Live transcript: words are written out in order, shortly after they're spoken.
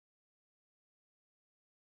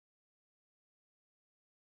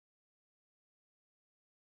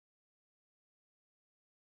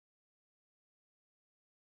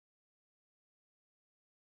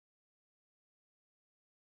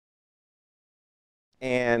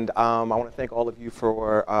and I want to thank all of you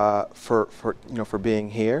for being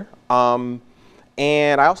here. And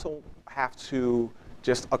I also have to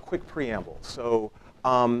just a quick preamble. So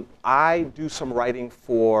I do some writing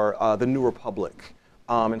for the New Republic,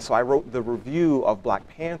 and so I wrote the review of Black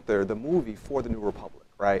Panther, the movie, for the New Republic,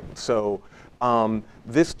 right? So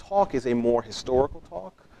this talk is a more historical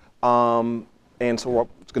talk, and so we're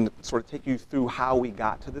going to sort of take you through how we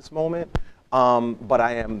got to this moment. But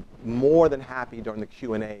I am more than happy during the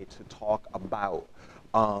Q&A to talk about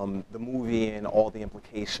the movie and all the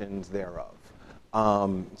implications thereof.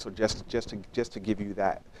 So just to give you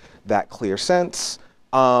that clear sense.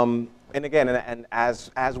 And again, and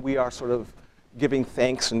as we are sort of giving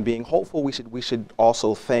thanks and being hopeful, we should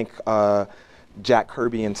also thank Jack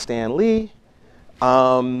Kirby and Stan Lee,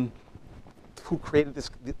 who created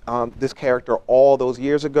this character all those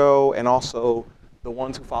years ago, and also the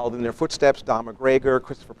ones who followed in their footsteps: Don McGregor,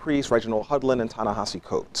 Christopher Priest, Reginald Hudlin, and Ta-Nehisi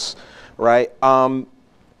Coates, right?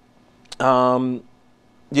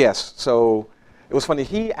 Yes, so it was funny.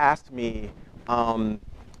 He asked me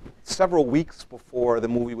several weeks before the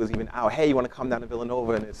movie was even out, hey, you want to come down to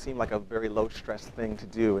Villanova? And it seemed like a very low-stress thing to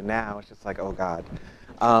do, and now it's just like, oh, God,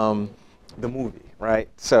 the movie, right?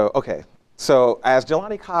 So, okay. So as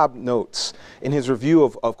Jelani Cobb notes in his review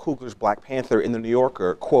of Coogler's Black Panther in The New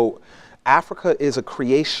Yorker, quote, Africa is a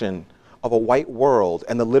creation of a white world,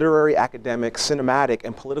 and the literary, academic, cinematic,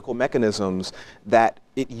 and political mechanisms that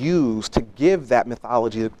it used to give that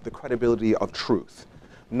mythology the credibility of truth.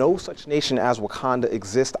 No such nation as Wakanda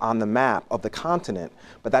exists on the map of the continent,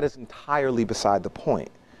 but that is entirely beside the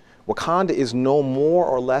point. Wakanda is no more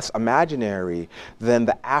or less imaginary than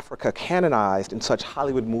the Africa canonized in such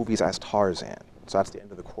Hollywood movies as Tarzan. So that's the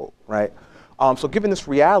end of the quote, right? So given this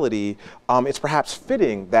reality, it's perhaps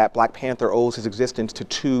fitting that Black Panther owes his existence to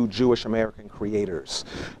two Jewish American creators.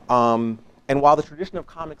 And while the tradition of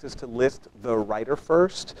comics is to list the writer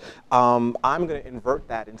first, I'm going to invert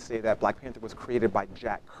that and say that Black Panther was created by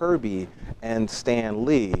Jack Kirby and Stan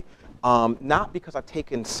Lee, not because I've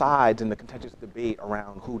taken sides in the contentious debate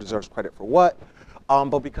around who deserves credit for what,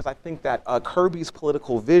 but because I think that Kirby's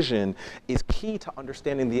political vision is key to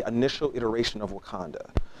understanding the initial iteration of Wakanda.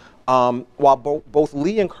 While both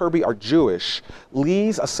Lee and Kirby are Jewish,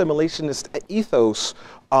 Lee's assimilationist ethos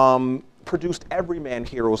produced everyman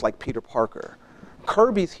heroes like Peter Parker.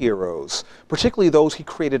 Kirby's heroes, particularly those he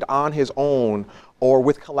created on his own or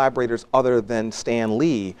with collaborators other than Stan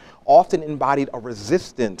Lee, often embodied a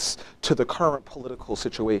resistance to the current political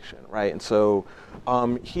situation, right? And so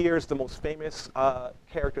here's the most famous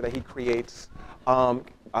character that he creates,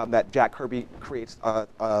 that Jack Kirby creates,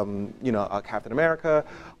 Captain America.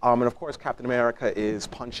 And of course, Captain America is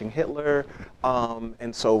punching Hitler.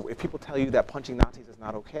 And so if people tell you that punching Nazis is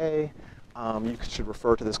not okay, you should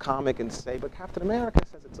refer to this comic and say, but Captain America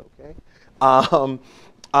says it's okay.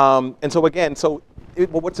 And so again,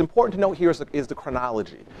 what's important to note here is the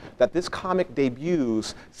chronology, that this comic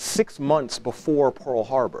debuts 6 months before Pearl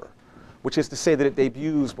Harbor, which is to say that it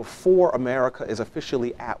debuts before America is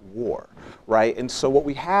officially at war, right? And so what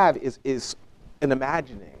we have is an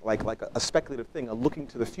imagining, like a speculative thing, a looking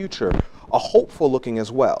to the future, a hopeful looking as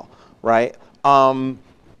well, right?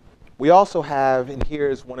 We also have, and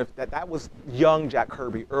here's one of, that was young Jack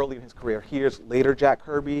Kirby, early in his career. Here's later Jack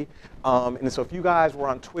Kirby. And so if you guys were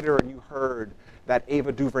on Twitter and you heard that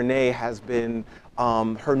Ava DuVernay has been,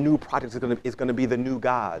 her new project is gonna be The New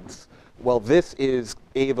Gods. Well, this is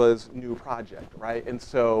Ava's new project, right? And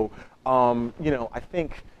so, I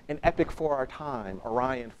think an epic for our time,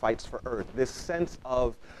 Orion Fights for Earth, this sense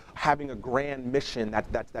of having a grand mission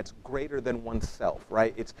that's greater than oneself,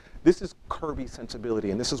 right? This is Kirby's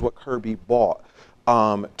sensibility, and this is what Kirby brought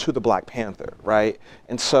to the Black Panther, right?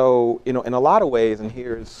 And so, in a lot of ways, and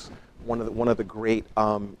here's one of the great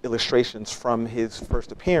illustrations from his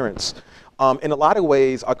first appearance. In a lot of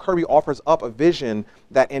ways, Kirby offers up a vision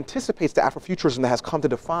that anticipates the Afrofuturism that has come to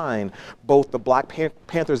define both the Black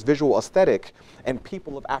Panther's visual aesthetic and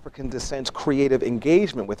people of African descent's creative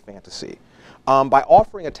engagement with fantasy. By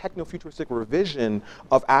offering a techno-futuristic revision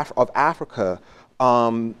of Africa,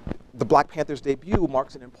 the Black Panther's debut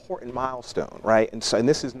marks an important milestone, right? And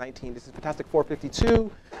this is Fantastic Four 52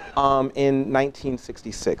 in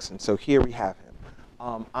 1966. And so here we have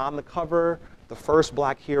him on the cover, the first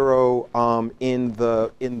Black hero in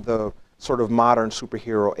the sort of modern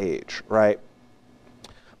superhero age, right?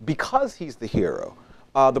 Because he's the hero,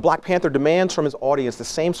 the Black Panther demands from his audience the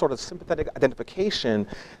same sort of sympathetic identification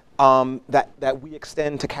that we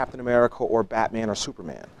extend to Captain America or Batman or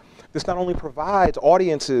Superman. This not only provides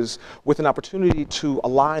audiences with an opportunity to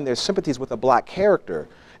align their sympathies with a Black character,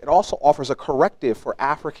 it also offers a corrective for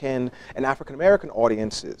African and African American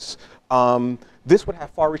audiences. This would have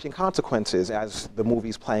far-reaching consequences, as the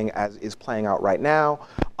movie's is playing out right now.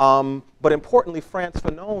 But importantly, Frantz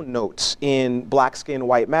Fanon notes in Black Skin,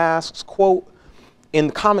 White Masks, quote, "In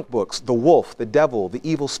the comic books, the wolf, the devil, the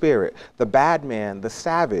evil spirit, the bad man, the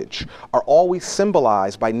savage are always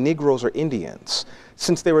symbolized by Negroes or Indians.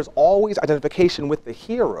 Since there is always identification with the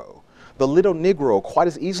hero, the little Negro, quite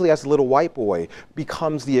as easily as the little white boy,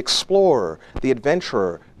 becomes the explorer, the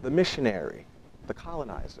adventurer, the missionary, the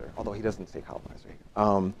colonizer," although he doesn't say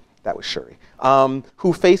colonizer, that was Shuri,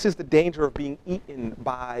 "who faces the danger of being eaten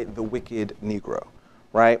by the wicked Negro,"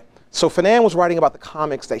 right? So Fanon was writing about the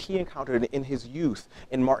comics that he encountered in his youth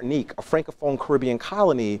in Martinique, a Francophone Caribbean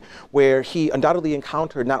colony, where he undoubtedly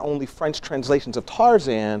encountered not only French translations of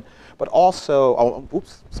Tarzan, but also, oh,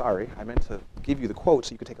 oops, sorry, I meant to give you the quote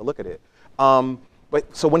so you could take a look at it.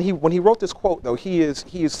 But so when he wrote this quote, though, he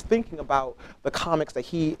is thinking about the comics that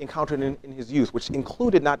he encountered in his youth, which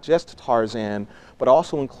included not just Tarzan, but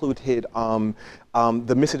also included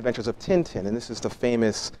the Misadventures of Tintin, and this is the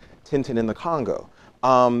famous Tintin in the Congo.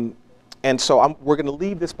 And so we're going to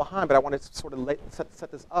leave this behind, but I want to sort of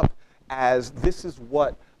set this up as this is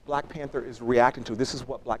what Black Panther is reacting to. This is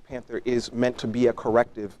what Black Panther is meant to be a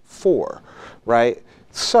corrective for, right?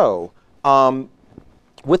 So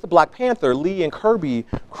with the Black Panther, Lee and Kirby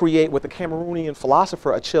create what the Cameroonian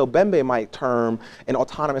philosopher Achille Mbembe might term an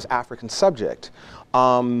autonomous African subject.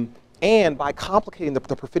 And by complicating the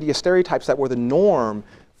perfidious stereotypes that were the norm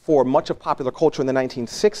for much of popular culture in the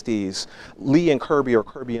 1960s, Lee and Kirby, or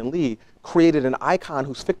Kirby and Lee, created an icon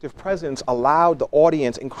whose fictive presence allowed the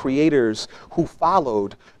audience and creators who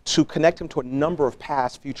followed to connect him to a number of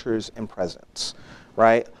past, futures, and presents,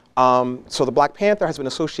 right? So the Black Panther has been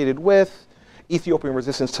associated with Ethiopian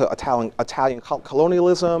resistance to Italian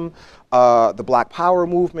colonialism, the Black Power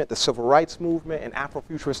movement, the Civil Rights movement, and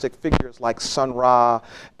Afrofuturistic figures like Sun Ra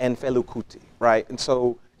and Fela Kuti, right? And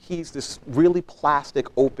so he's this really plastic,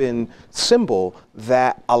 open symbol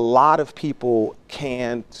that a lot of people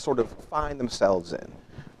can sort of find themselves in,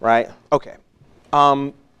 right? Okay.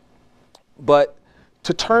 But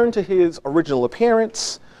to turn to his original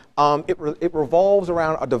appearance, it revolves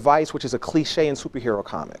around a device which is a cliche in superhero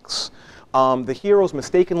comics. The heroes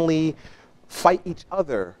mistakenly fight each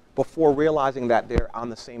other before realizing that they're on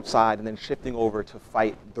the same side and then shifting over to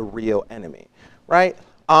fight the real enemy, right?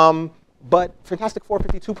 But Fantastic Four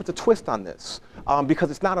 52 puts a twist on this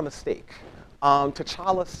because it's not a mistake.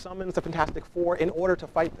 T'Challa summons the Fantastic Four in order to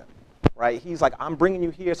fight them, right? He's like, I'm bringing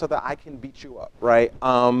you here so that I can beat you up, right?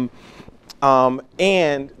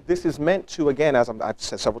 And this is meant to, again, as I've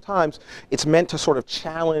said several times, it's meant to sort of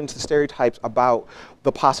challenge the stereotypes about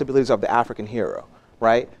the possibilities of the African hero,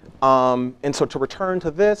 right? And so to return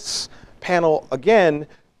to this panel again,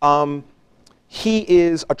 he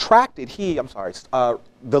is attracted,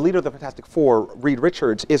 the leader of the Fantastic Four, Reed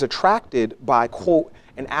Richards, is attracted by, quote,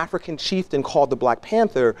 an African chieftain called the Black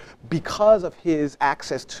Panther because of his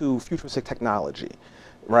access to futuristic technology,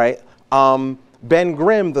 right? Ben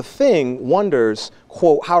Grimm, the Thing, wonders,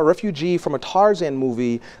 quote, how a refugee from a Tarzan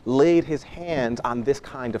movie laid his hands on this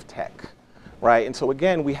kind of tech, right? And so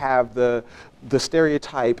again, we have the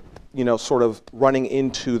stereotype, you know, sort of running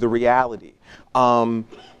into the reality.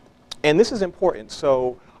 And this is important.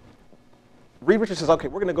 So Reed Richards says, okay,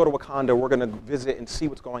 we're going to go to Wakanda, we're going to visit and see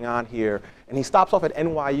what's going on here. And he stops off at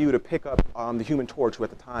NYU to pick up the Human Torch, who at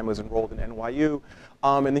the time was enrolled in NYU.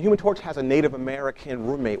 And the Human Torch has a Native American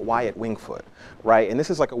roommate, Wyatt Wingfoot, right? And this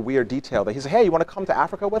is like a weird detail that he said, hey, you want to come to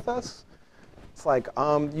Africa with us? It's like,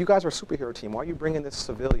 you guys are a superhero team. Why are you bringing this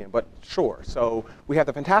civilian? But sure. So we have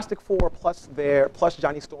the Fantastic Four plus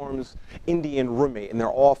Johnny Storm's Indian roommate, and they're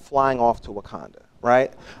all flying off to Wakanda,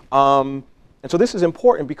 right? And so this is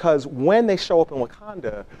important because when they show up in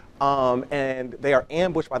Wakanda and they are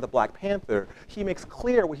ambushed by the Black Panther, he makes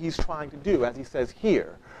clear what he's trying to do, as he says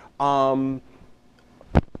here.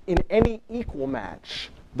 In any equal match,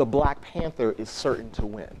 the Black Panther is certain to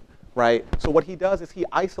win, right? So what he does is he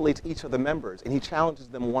isolates each of the members and he challenges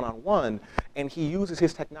them one-on-one, and he uses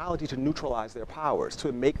his technology to neutralize their powers,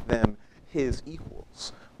 to make them his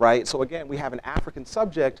equals, right? So again, we have an African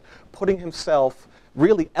subject putting himself,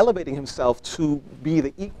 really elevating himself to be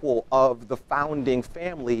the equal of the founding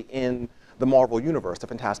family in the Marvel Universe, the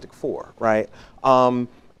Fantastic Four, right?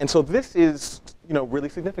 And so this is, you know, really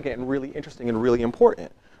significant and really interesting and really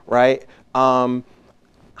important, right?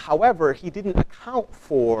 However, he didn't account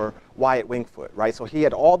for Wyatt Wingfoot, right? So he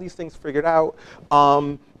had all these things figured out.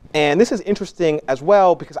 And this is interesting as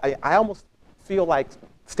well because I almost feel like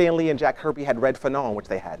Stan Lee and Jack Kirby had read Fanon, which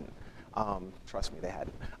they hadn't. Trust me, they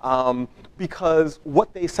hadn't. Because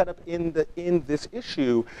what they set up in this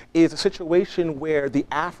issue is a situation where the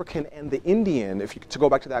African and the Indian, to go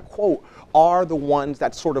back to that quote, are the ones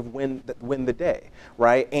that sort of win the day,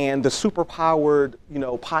 right? And the superpowered,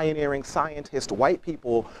 pioneering scientist white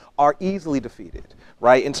people are easily defeated,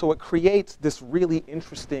 right? And so it creates this really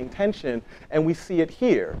interesting tension, and we see it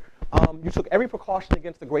here. You took every precaution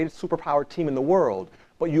against the greatest superpowered team in the world,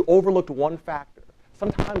 but you overlooked one factor.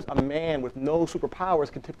 Sometimes a man with no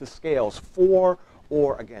superpowers can tip the scales for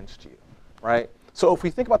or against you, right? So if we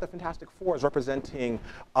think about the Fantastic Four as representing,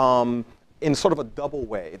 in sort of a double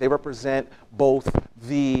way, they represent both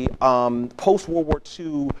the post-World War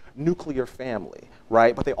II nuclear family,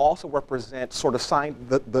 right? But they also represent sort of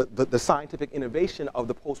the scientific innovation of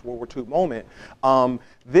the post-World War II moment.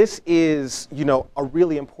 This is, a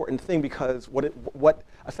really important thing, because what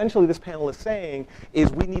essentially this panel is saying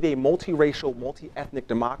is we need a multiracial, multi-ethnic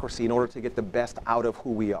democracy in order to get the best out of who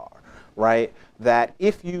we are, right? That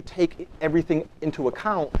if you take everything into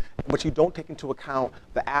account, but you don't take into account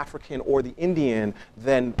the African or the Indian,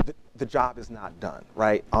 then the job is not done,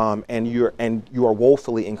 right? And you are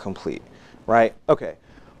woefully incomplete, right? Okay.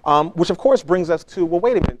 Which of course brings us to, well,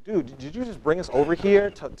 wait a minute, dude, did you just bring us over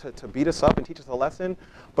here to beat us up and teach us a lesson?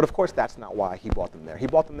 But of course that's not why he brought them there. He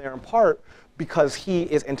brought them there in part because he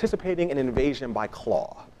is anticipating an invasion by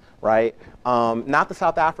claw, right? Not the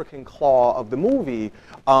South African claw of the movie,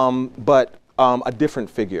 but a different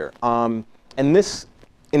figure. And this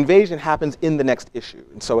invasion happens in the next issue.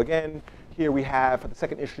 And so again, here we have, for the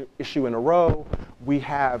second issue in a row, we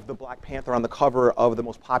have the Black Panther on the cover of the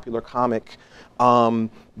most popular comic, The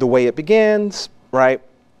Way It Begins, right?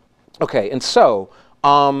 Okay, and so,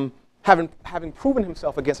 having proven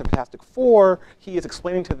himself against the Fantastic Four, he is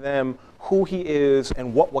explaining to them who he is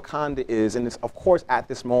and what Wakanda is. And it's, of course, at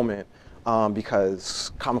this moment,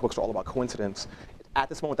 because comic books are all about coincidence, at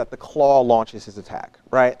this moment that the Claw launches his attack,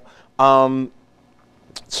 right?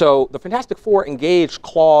 So the Fantastic Four engaged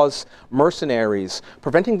Claw's mercenaries,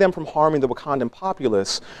 preventing them from harming the Wakandan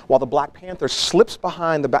populace, while the Black Panther slips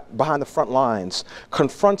behind the front lines,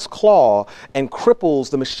 confronts Claw, and cripples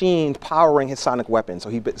the machine powering his sonic weapon. So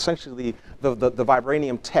he essentially, the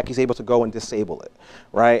vibranium tech, he's able to go and disable it,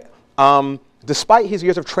 right? Despite his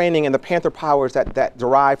years of training and the Panther powers that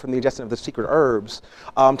derive from the ingestion of the secret herbs,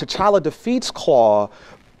 T'Challa defeats Claw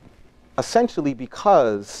essentially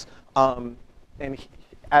because,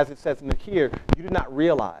 as it says in here, you did not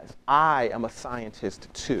realize I am a scientist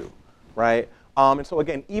too, right? And so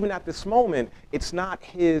again, even at this moment, it's not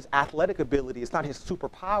his athletic ability, it's not his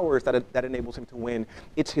superpowers that enables him to win,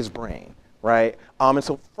 it's his brain, right? And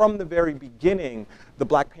so from the very beginning, the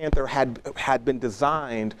Black Panther had been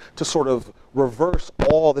designed to sort of reverse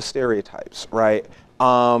all the stereotypes, right?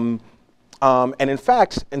 And in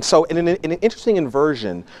fact, in an interesting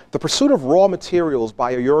inversion, the pursuit of raw materials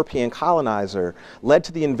by a European colonizer led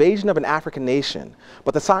to the invasion of an African nation,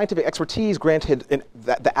 but the scientific expertise granted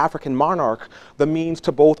the African monarch the means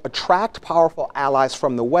to both attract powerful allies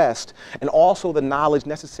from the West and also the knowledge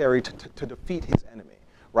necessary to defeat his enemy,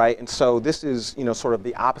 right? And so this is, sort of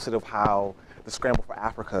the opposite of how the scramble for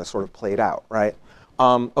Africa sort of played out, right?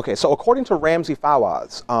 Okay, so according to Ramsey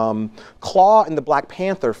Fawaz, Claw and the Black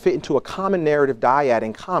Panther fit into a common narrative dyad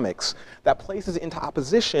in comics that places into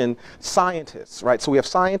opposition scientists, right? So we have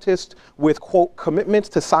scientists with, quote, commitments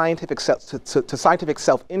to scientific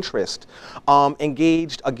self-interest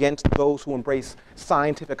engaged against those who embrace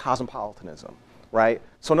scientific cosmopolitanism, right?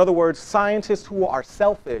 So in other words, scientists who are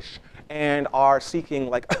selfish and are seeking,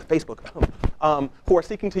 like Facebook, who are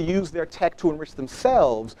seeking to use their tech to enrich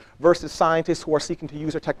themselves versus scientists who are seeking to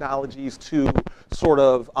use their technologies to sort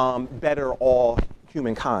of better all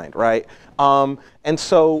humankind, right? And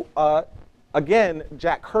so, again,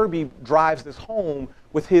 Jack Kirby drives this home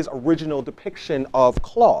with his original depiction of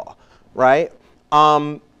Claw, right?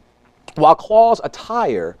 While Claw's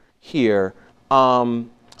attire here,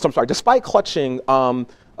 despite clutching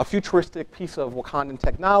a futuristic piece of Wakandan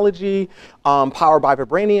technology powered by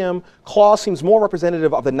vibranium, Claw seems more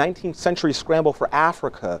representative of the 19th century scramble for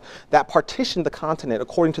Africa that partitioned the continent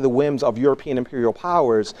according to the whims of European imperial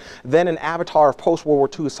powers than an avatar of post-World War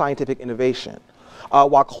II scientific innovation.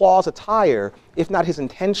 While Claw's attire, if not his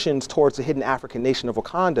intentions towards the hidden African nation of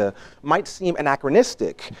Wakanda, might seem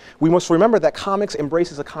anachronistic, we must remember that comics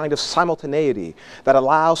embraces a kind of simultaneity that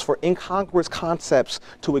allows for incongruous concepts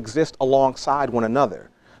to exist alongside one another.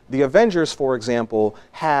 The Avengers, for example,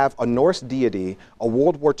 have a Norse deity, a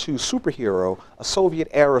World War II superhero, a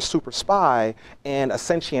Soviet-era super spy, and a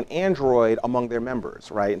sentient android among their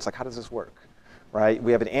members, right? It's like, how does this work, right?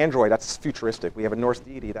 We have an android, that's futuristic. We have a Norse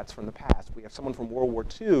deity, that's from the past. We have someone from World War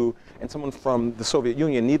II and someone from the Soviet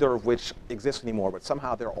Union, neither of which exists anymore, but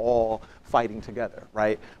somehow they're all fighting together,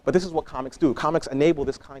 right? But this is what comics do. Comics enable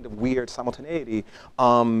this kind of weird simultaneity,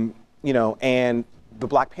 you know, and the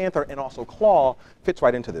Black Panther and also Claw fits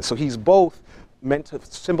right into this. So he's both meant to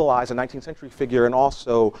symbolize a 19th century figure and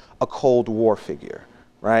also a Cold War figure,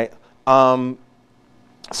 right?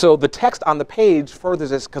 So the text on the page furthers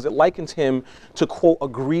this because it likens him to, quote, a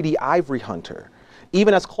greedy ivory hunter,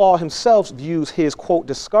 even as Claw himself views his, quote,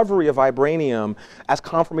 discovery of vibranium as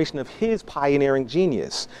confirmation of his pioneering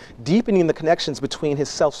genius, deepening the connections between his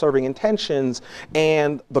self-serving intentions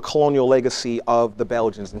and the colonial legacy of the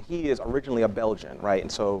Belgians. And he is originally a Belgian, right? And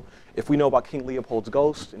so if we know about King Leopold's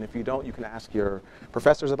ghost, and if you don't, you can ask your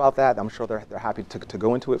professors about that. I'm sure they're happy to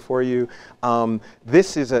go into it for you.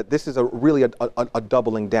 This is really a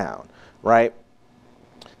doubling down, right?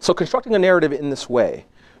 So constructing a narrative in this way,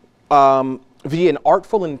 via an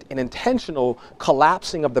artful and intentional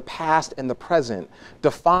collapsing of the past and the present,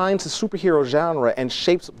 defines the superhero genre and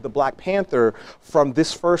shapes the Black Panther from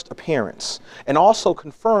this first appearance, and also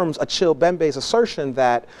confirms Achille Mbembe's assertion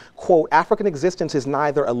that, quote, African existence is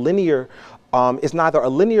neither a linear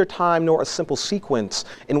time nor a simple sequence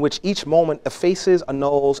in which each moment effaces,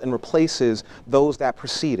 annuls, and replaces those that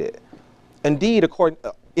precede it. Indeed,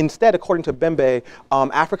 instead, according to Mbembe,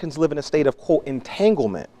 Africans live in a state of, quote,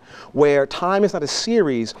 entanglement, where time is not a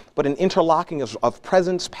series, but an interlocking of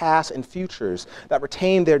presents, past, and futures that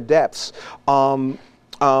retain their depths,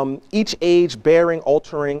 each age bearing,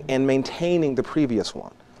 altering, and maintaining the previous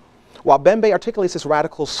one. While Mbembe articulates this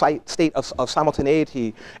radical state of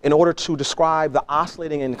simultaneity in order to describe the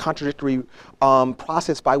oscillating and contradictory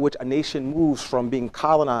process by which a nation moves from being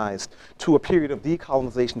colonized to a period of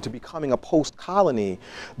decolonization to becoming a post-colony,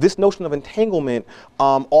 this notion of entanglement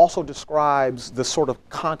also describes the sort of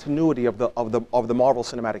continuity of the Marvel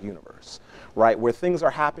Cinematic Universe, right? Where things are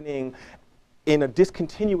happening in a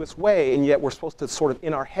discontinuous way, and yet we're supposed to sort of,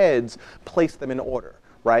 in our heads, place them in order.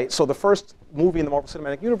 Right? So the first movie in the Marvel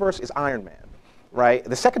Cinematic Universe is Iron Man, right?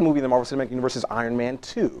 The second movie in the Marvel Cinematic Universe is Iron Man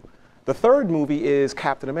 2. The third movie is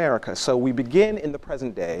Captain America. So we begin in the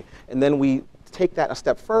present day, and then we take that a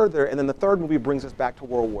step further, and then the third movie brings us back to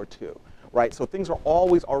World War II, right? So things are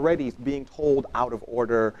always already being told out of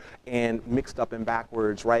order and mixed up and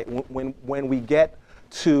backwards, right? When we get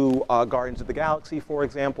to Guardians of the Galaxy, for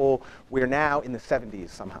example, we're now in the 70s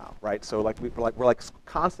somehow, right? So like we're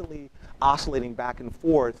constantly oscillating back and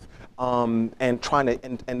forth and trying to,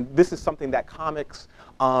 and this is something that comics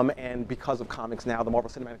and because of comics now, the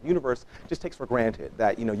Marvel Cinematic Universe just takes for granted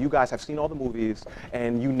that, you know, you guys have seen all the movies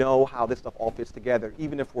and you know how this stuff all fits together,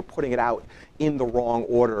 even if we're putting it out in the wrong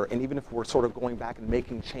order, and even if we're sort of going back and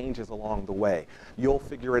making changes along the way, you'll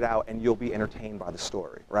figure it out and you'll be entertained by the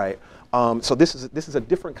story, right? So this is a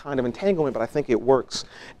different kind of entanglement, but I think it works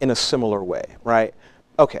in a similar way, right?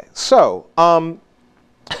 Okay, so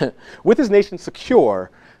with his nation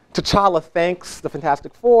secure, T'Challa thanks the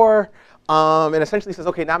Fantastic Four and essentially says,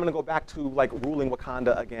 okay, now I'm going to go back to like ruling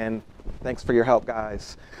Wakanda again. Thanks for your help,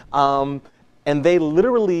 guys. And they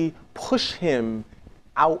literally push him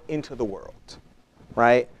out into the world,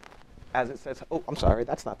 right? As it says, oh, I'm sorry,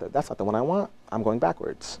 that's not the one I want. I'm going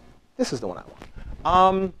backwards. This is the one I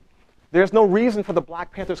want. There's no reason for the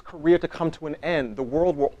Black Panther's career to come to an end. The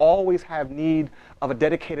world will always have need of a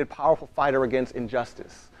dedicated, powerful fighter against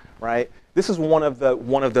injustice, right? This is one of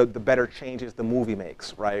the better changes the movie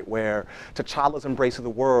makes, right? Where T'Challa's embrace of the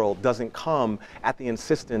world doesn't come at the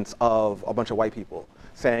insistence of a bunch of white people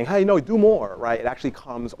saying, hey, no, do more, right? It actually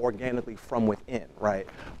comes organically from within, right?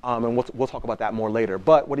 And we'll talk about that more later.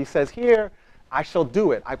 But what he says here, I shall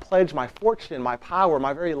do it. I pledge my fortune, my power,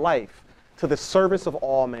 my very life to the service of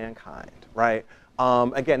all mankind, right?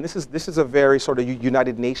 Again, this is a very sort of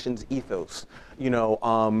United Nations ethos, you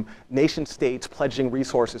know, nation states pledging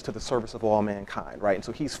resources to the service of all mankind, right? And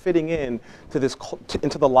so he's fitting in to this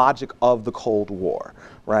into the logic of the Cold War,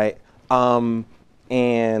 right? And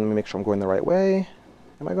let me make sure I'm going the right way.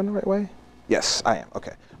 Am I going the right way? Yes, I am.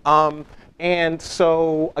 Okay. And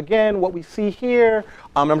so again, what we see here,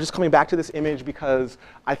 I'm just coming back to this image because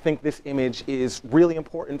I think this image is really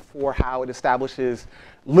important for how it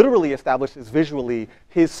literally establishes visually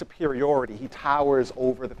his superiority. He towers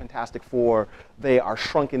over the Fantastic Four. They are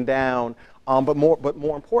shrunken down, but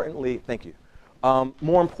more importantly, thank you.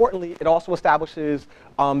 More importantly, it also establishes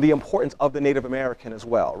the importance of the Native American as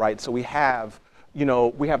well, right? So we have, you know,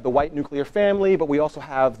 we have the white nuclear family, but we also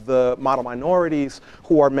have the model minorities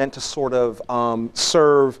who are meant to sort of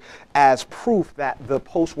serve as proof that the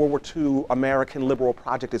post-World War II American liberal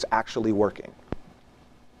project is actually working.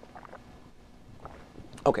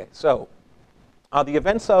 Okay, so the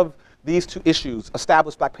events of these two issues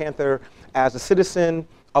established Black Panther as a citizen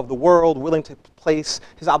of the world willing to place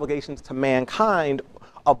his obligations to mankind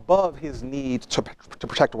above his need to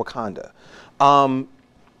protect Wakanda.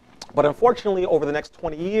 But unfortunately, over the next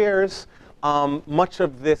 20 years, much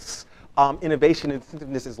of this innovation and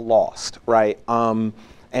incentiveness is lost, right?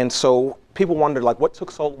 And so people wonder, like, what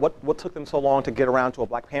took them so long to get around to a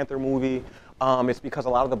Black Panther movie? It's because a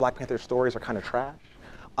lot of the Black Panther stories are kind of trash.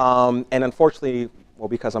 And unfortunately, well,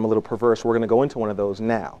 because I'm a little perverse, we're going to go into one of those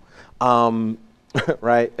now,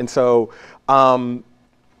 right? And so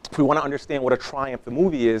if we want to understand what a triumph the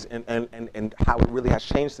movie is and how it really has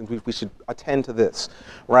changed things, we should attend to this,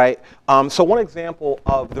 right? So one example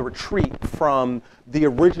of the retreat from the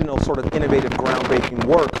original sort of innovative, groundbreaking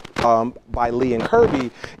work by Lee and Kirby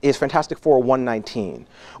is Fantastic Four 119,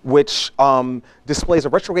 which displays a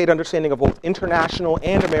retrograde understanding of both international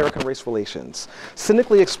and American race relations,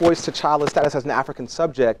 cynically exploits T'Challa's status as an African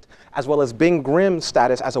subject, as well as Ben Grimm's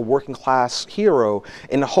status as a working class hero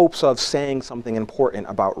in the hopes of saying something important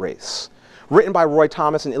about race. Written by Roy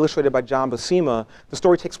Thomas and illustrated by John Buscema, the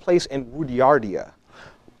story takes place in Rudyardia,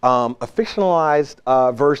 a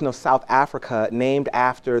fictionalized version of South Africa named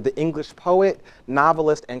after the English poet,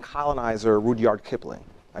 novelist, and colonizer Rudyard Kipling.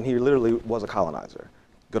 And he literally was a colonizer.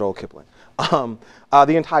 Good old Kipling.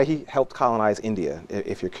 He helped colonize India,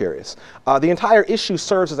 if you're curious. The entire issue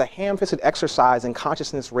serves as a ham-fisted exercise in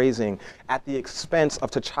consciousness raising at the expense of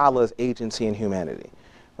T'Challa's agency and humanity,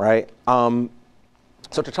 right? So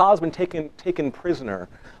T'Challa's been taken prisoner,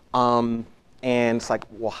 and it's like,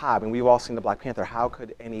 well, how? I mean, we've all seen the Black Panther. How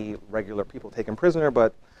could any regular people take him prisoner?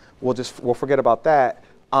 But we'll forget about that.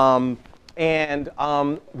 One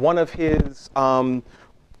of his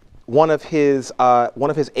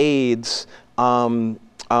aides, and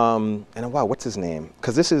wow, what's his name?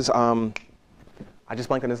 Because this is, I just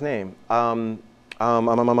blanked on his name. The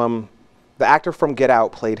actor from Get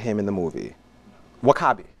Out played him in the movie.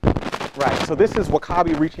 W'Kabi. Right, so this is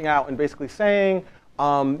W'Kabi reaching out and basically saying,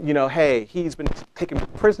 you know, hey, he's been taken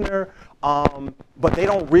prisoner, but they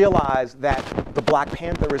don't realize that the Black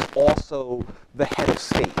Panther is also the head of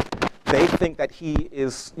state. They think that he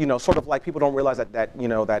is, you know, sort of like people don't realize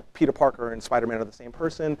that Peter Parker and Spider-Man are the same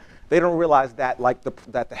person. They don't realize that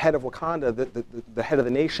that the head of Wakanda, the head of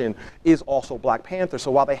the nation, is also Black Panther.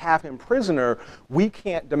 So while they have him prisoner, we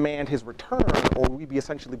can't demand his return, or we'd be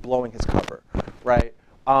essentially blowing his cover, right?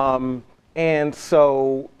 And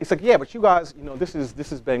so it's like, yeah, but you guys, you know, this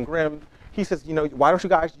is Ben Grimm. He says, you know, why don't you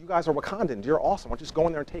guys are Wakandans. You're awesome. Why don't you just go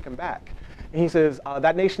in there and take him back? And he says,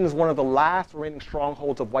 that nation is one of the last remaining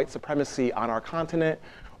strongholds of white supremacy on our continent.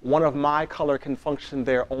 One of my color can function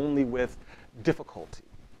there only with difficulty.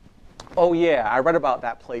 Oh yeah, I read about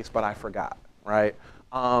that place, but I forgot, right?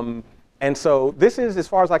 And so this is, as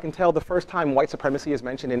far as I can tell, the first time white supremacy is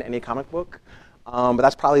mentioned in any comic book. But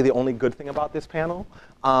that's probably the only good thing about this panel,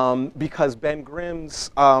 because Ben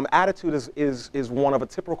Grimm's attitude is one of a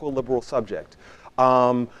typical liberal subject.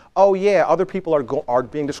 Oh yeah, other people are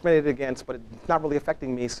being discriminated against, but it's not really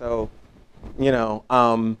affecting me, so, you know.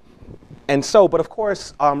 But of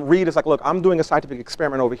course, Reed is like, look, I'm doing a scientific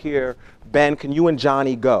experiment over here. Ben, can you and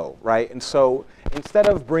Johnny go, right? And so instead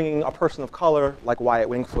of bringing a person of color like Wyatt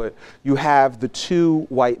Wingfoot, you have the two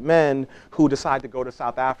white men who decide to go to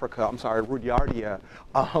South Africa, Rudyardia,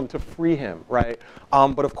 to free him, right?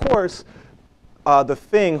 But of course, the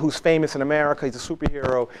Thing, who's famous in America, he's a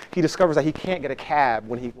superhero, he discovers that he can't get a cab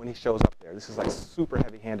when he shows up there. This is like super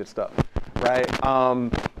heavy-handed stuff, right?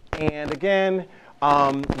 And again,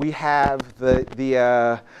 we have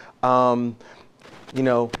you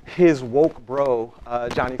know, his woke bro,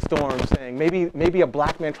 Johnny Storm, saying maybe a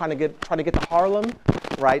black man trying to get to Harlem,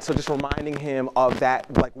 right? So just reminding him of that,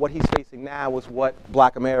 like what he's facing now is what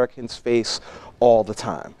Black Americans face all the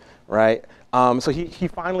time, right? So he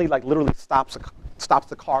finally like literally stops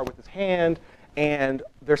the car with his hand, and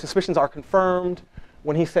their suspicions are confirmed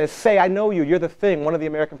when he says, "Say, I know you. You're the Thing, one of the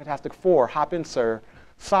American Fantastic Four. Hop in, sir.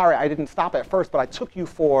 Sorry, I didn't stop at first, but I took you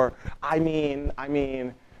for, I mean,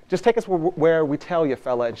 just take us where we tell you,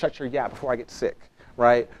 fella, and shut your yap before I get sick,"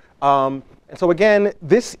 right? And so again,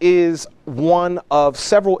 this is one of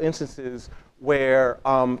several instances where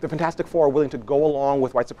the Fantastic Four are willing to go along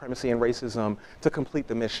with white supremacy and racism to complete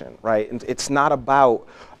the mission, right? And it's not about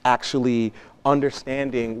actually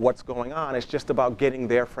understanding what's going on. It's just about getting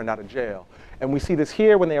their friend out of jail. And we see this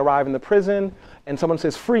here when they arrive in the prison, and someone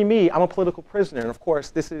says, "Free me, I'm a political prisoner." And of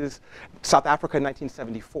course, this is South Africa in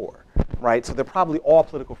 1974, right? So they're probably all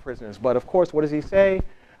political prisoners. But of course, what does he say?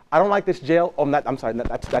 "I don't like this jail." Oh, I'm sorry,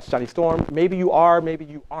 that's Johnny Storm. "Maybe you are, maybe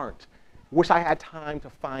you aren't. Wish I had time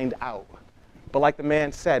to find out." but like the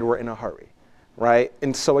man said, we're in a hurry, right?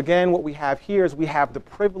 And so again, what we have here is we have the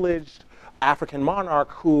privileged African monarch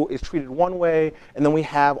who is treated one way, and then we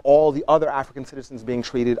have all the other African citizens being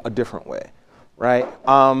treated a different way, right?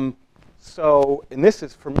 So, and this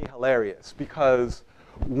is for me hilarious, because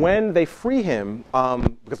when they free him,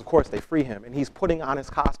 because of course they free him, and he's putting on his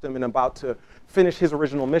costume and about to finish his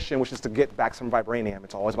original mission, which is to get back some vibranium.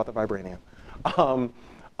 It's always about the vibranium.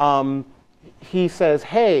 He says,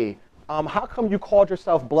 hey, how come you called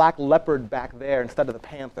yourself Black Leopard back there instead of the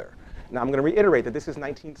Panther? Now I'm going to reiterate that this is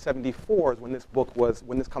 1974 is when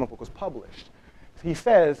this comic book was published. He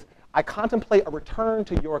says, I contemplate a return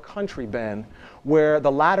to your country, Ben, where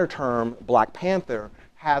the latter term, Black Panther,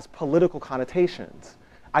 has political connotations.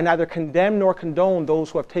 I neither condemn nor condone those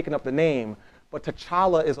who have taken up the name, but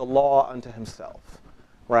T'Challa is a law unto himself,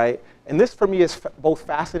 right? And this for me is both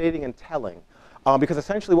fascinating and telling. Because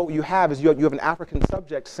essentially what you have is you have an African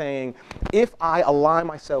subject saying, if I align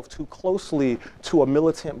myself too closely to a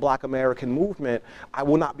militant Black American movement, I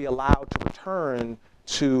will not be allowed to return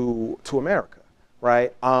to America,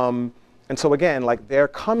 right? And so again, like they're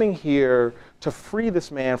coming here to free this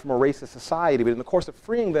man from a racist society, but in the course of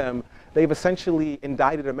freeing them, they've essentially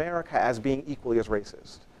indicted America as being equally as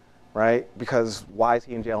racist, right? Because why is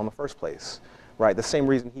he in jail in the first place, right? The same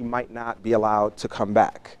reason he might not be allowed to come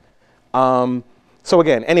back. So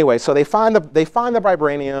again, anyway, so they find the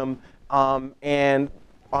vibranium, and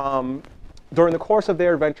during the course of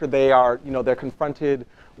their adventure, they're confronted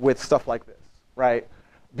with stuff like this, right?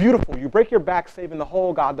 Beautiful, you break your back saving the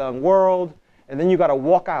whole goddamn world, and then you got to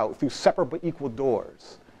walk out through separate but equal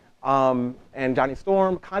doors. And Johnny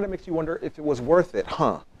Storm kind of makes you wonder if it was worth it,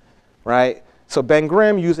 huh? Right? So Ben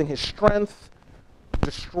Grimm, using his strength,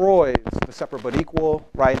 destroys the separate but equal,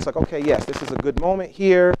 right? It's like, okay, yes, this is a good moment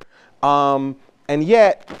here. And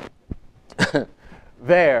yet,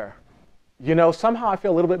 somehow I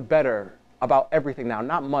feel a little bit better about everything now.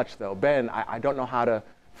 Not much, though. Ben, I don't know how to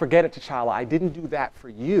forget it, T'Challa. I didn't do that for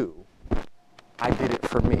you. I did it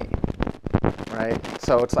for me, right?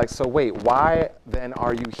 So it's like, so wait, why then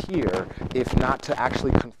are you here if not to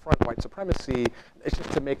actually confront white supremacy? It's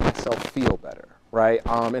just to make myself feel better, right?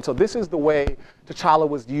 And so this is the way T'Challa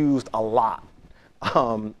was used a lot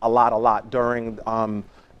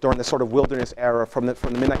during the sort of wilderness era from the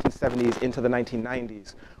mid-1970s into the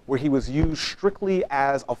 1990s, where he was used strictly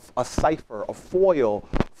as a cipher, a foil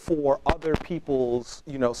for other people's,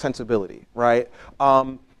 sensibility, right?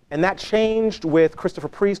 And that changed with Christopher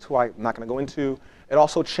Priest, who I'm not going to go into. It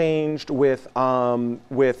also changed with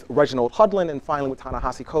Reginald Hudlin and finally with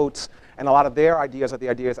Ta-Nehisi Coates. And a lot of their ideas are the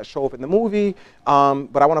ideas that show up in the movie.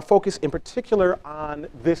 But I want to focus in particular on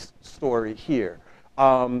this story here.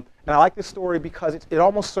 And I like this story because it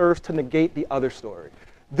almost serves to negate the other story.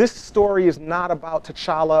 This story is not about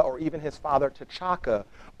T'Challa or even his father T'Chaka,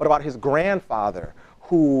 but about his grandfather,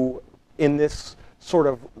 who in this sort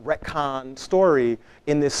of retcon story,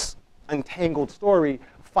 in this entangled story,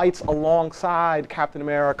 fights alongside Captain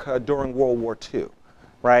America during World War II,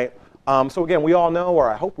 right? So again, we all know, or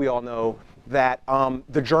I hope we all know, that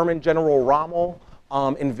the German General Rommel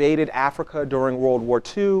invaded Africa during World War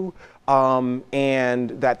II. And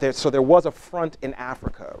that there was a front in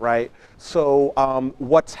Africa, right? So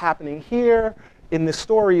what's happening here in this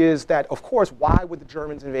story is that, of course, why would the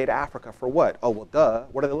Germans invade Africa? For what? Oh, well, duh.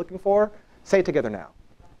 What are they looking for? Say it together now.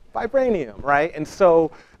 Vibranium, right? And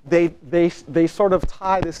so they sort of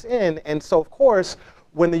tie this in. And so, of course,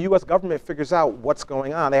 when the US government figures out what's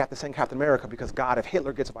going on, they have to send Captain America because, God, if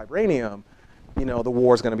Hitler gets vibranium, the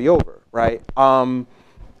war's going to be over, right?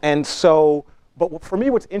 And so, but for me,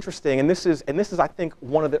 what's interesting, and this is, I think,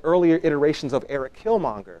 one of the earlier iterations of Eric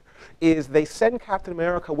Killmonger, is they send Captain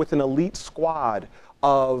America with an elite squad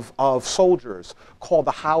of soldiers called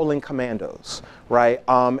the Howling Commandos, right?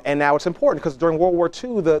 And now it's important because during World War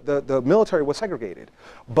II, the military was segregated.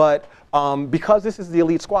 But because this is the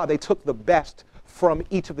elite squad, they took the best from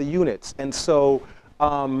each of the units. And so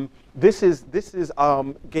this is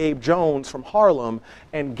Gabe Jones from Harlem,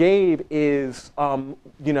 and Gabe is,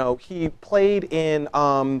 he played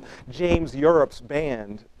in James Europe's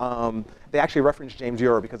band. They actually reference James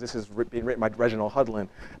Europe because this is being written by Reginald Hudlin,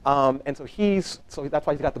 and so that's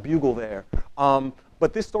why he's got the bugle there.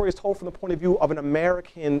 But this story is told from the point of view of an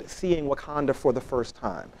American seeing Wakanda for the first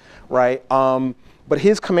time, right? But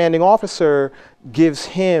his commanding officer gives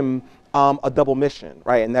him a double mission,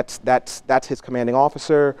 right? And that's his commanding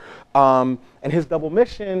officer. And his double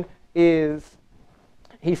mission is,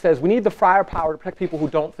 he says, we need the firepower to protect people who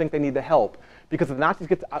don't think they need the help. Because if the Nazis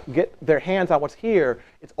get their hands on what's here,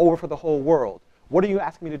 it's over for the whole world. What are you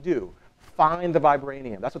asking me to do? Find the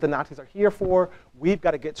vibranium. That's what the Nazis are here for. We've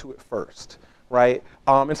got to get to it first, right?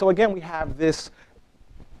 And so again, we have this,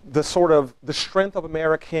 the strength of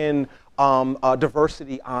American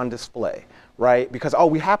diversity on display, right? Because, oh,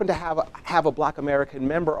 we happen to have a black American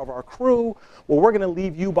member of our crew. Well, we're going to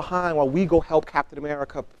leave you behind while we go help Captain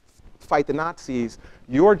America fight the Nazis.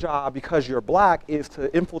 Your job, because you're black, is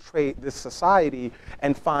to infiltrate this society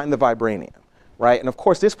and find the vibranium, right? And of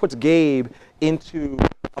course, this puts Gabe into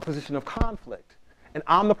a position of conflict. And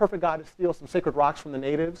I'm the perfect guy to steal some sacred rocks from the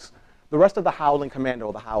natives. The rest of the Howling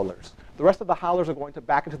Commando, the Howlers. The rest of the Howlers are going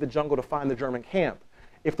back into the jungle to find the German camp.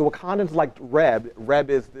 If the Wakandans liked Reb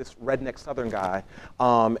is this redneck Southern guy,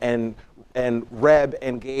 and Reb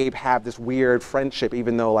and Gabe have this weird friendship,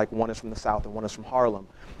 even though like one is from the South and one is from Harlem.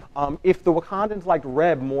 If the Wakandans liked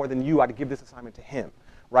Reb more than you, I'd give this assignment to him,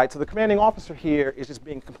 right? So the commanding officer here is just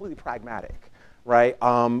being completely pragmatic, right?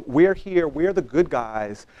 We're here, we're the good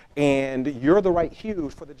guys, and you're the right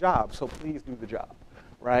hues for the job, so please do the job,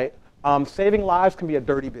 right? Saving lives can be a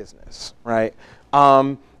dirty business, right?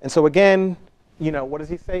 And so again, you know, what does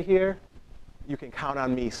he say here? You can count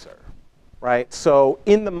on me, sir, right? So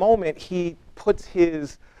in the moment, he puts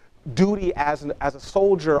his duty as a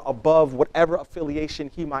soldier above whatever affiliation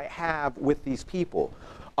he might have with these people.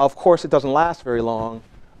 Of course, it doesn't last very long,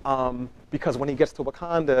 because when he gets to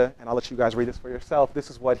Wakanda, and I'll let you guys read this for yourself, this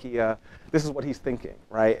is what he's thinking,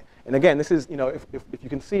 right? And again, this is, you know, if you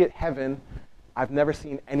can see it, heaven. I've never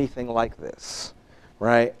seen anything like this,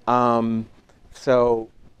 right? So,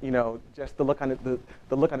 you know, just the look on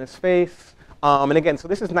the look on his face. And again, so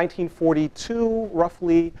this is 1942,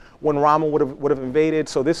 roughly, when Rama would have invaded.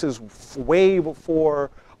 So this is way before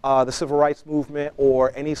the Civil Rights Movement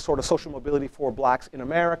or any sort of social mobility for blacks in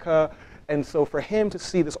America. And so for him to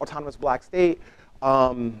see this autonomous black state,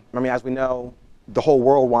 I mean, as we know, the whole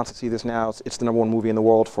world wants to see this now. It's the #1 movie in the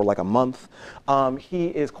world for like a month. He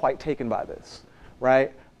is quite taken by this,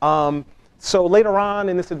 right? So later on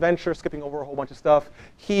in this adventure, skipping over a whole bunch of stuff,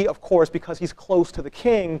 he, of course, because he's close to the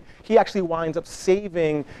king, he actually winds up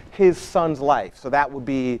saving his son's life. So that would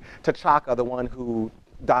be T'Chaka, the one who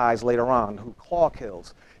dies later on, who Claw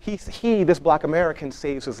kills. He, this black American,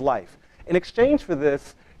 saves his life. In exchange for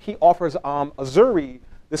this, he offers Azuri,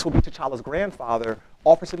 this will be T'Challa's grandfather,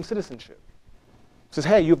 offers him citizenship. Says,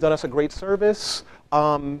 hey, you've done us a great service.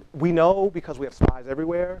 We know, because we have spies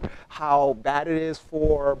everywhere, how bad it is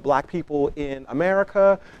for black people in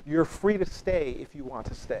America. You're free to stay if you want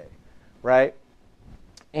to stay, right?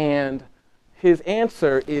 And his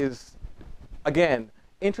answer is, again,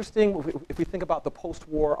 interesting if we think about the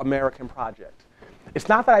post-war American project. It's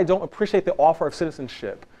not that I don't appreciate the offer of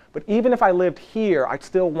citizenship, but even if I lived here, I'd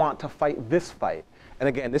still want to fight this fight. And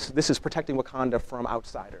again, this is protecting Wakanda from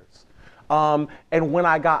outsiders. And when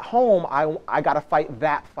I got home, I got to fight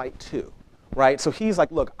that fight too, right? So he's like,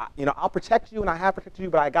 look, you know, I'll protect you and I have protected you,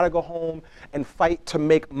 but I got to go home and fight to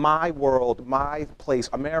make my world, my place,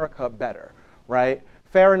 America better, right?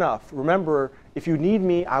 Fair enough. Remember, if you need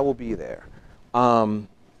me, I will be there. And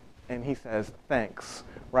he says, thanks,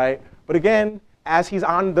 right? But again, as he's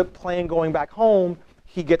on the plane going back home,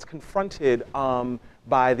 he gets confronted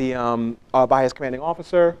by his commanding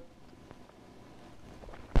officer.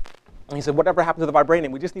 And he said, whatever happened to the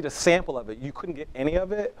vibranium? We just need a sample of it. You couldn't get any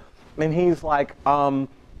of it? And he's like,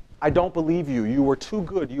 I don't believe you. You were too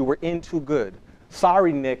good. You were in too good.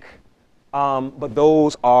 Sorry, Nick, but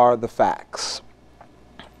those are the facts,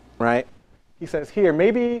 right? He says, here,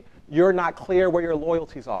 maybe you're not clear where your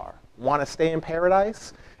loyalties are. Want to stay in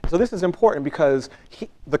paradise? So this is important because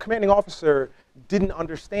the commanding officer didn't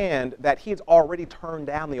understand that he had already turned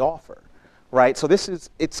down the offer. Right, so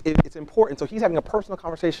it's important. So he's having a personal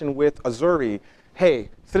conversation with Azuri. Hey,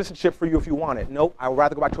 citizenship for you if you want it. Nope, I would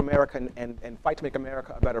rather go back to America and fight to make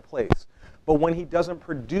America a better place. But when he doesn't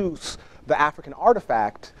produce the African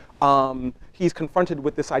artifact, he's confronted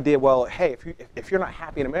with this idea, well, hey, if you're not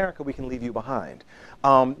happy in America, we can leave you behind.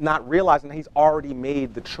 Not realizing that he's already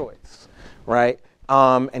made the choice, right?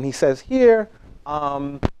 And he says here,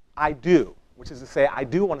 I do, which is to say, I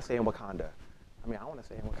do want to stay in Wakanda. I mean, I want to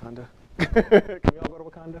stay in Wakanda. Can we all go to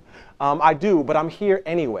Wakanda? I do, but I'm here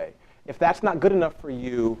anyway. If that's not good enough for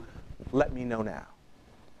you, let me know now,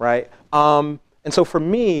 right? And so for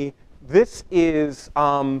me, this is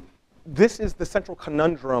the central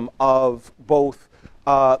conundrum of both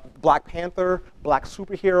Black Panther, black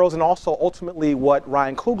superheroes, and also ultimately what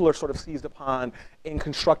Ryan Coogler sort of seized upon in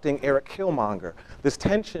constructing Eric Killmonger. This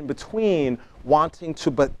tension between wanting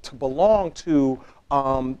to belong to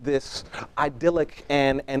this idyllic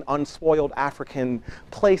and unspoiled African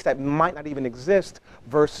place that might not even exist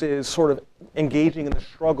versus sort of engaging in the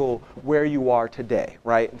struggle where you are today,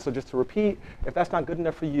 right? And so just to repeat, if that's not good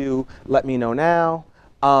enough for you, let me know now.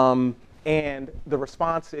 And the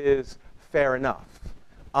response is, fair enough.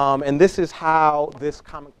 And this is how this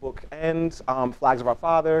comic book ends, Flags of Our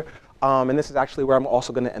Father. And this is actually where I'm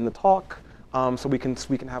also going to end the talk, so we can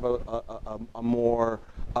have a more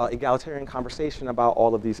egalitarian conversation about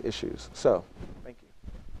all of these issues. So, thank you.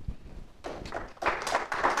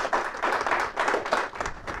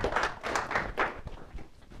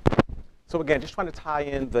 So again, just trying to tie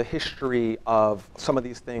in the history of some of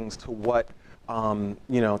these things to what,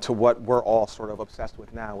 to what we're all sort of obsessed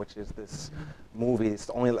with now, which is this movie. It's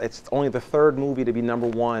only the third movie to be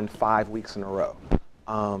 #1 5 weeks in a row,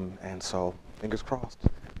 and so fingers crossed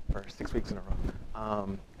for 6 weeks in a row.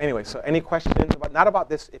 Anyway, so any questions about, not about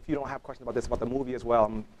this? If you don't have questions about this, about the movie as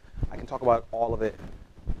well, I can talk about all of it,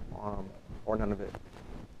 or none of it.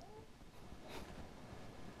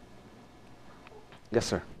 Yes,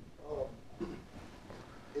 sir.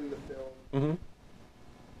 In the film. Mm-hmm.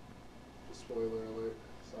 Spoiler alert.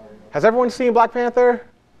 Sorry. Has everyone seen Black Panther?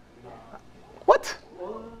 Nah. What?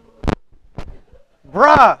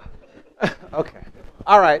 Bruh. Okay.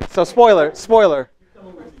 All right. So spoiler.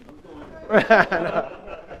 No,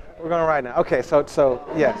 we're going right now. Okay. So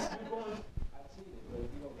yes.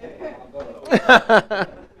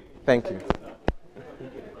 Thank you.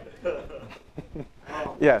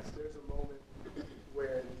 Yes. There's a moment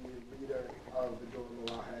where the leader of the Dora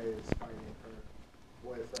Milaje is fighting her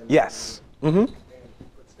boyfriend. Yes. Mm-hmm. And he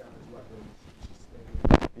puts down his weapons. She's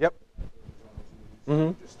standing. Yep.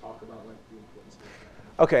 Mm-hmm. Just talk about like the importance of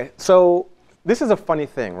that. Okay. So this is a funny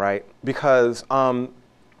thing, right? Because I'm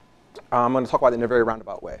going to talk about it in a very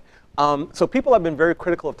roundabout way. So people have been very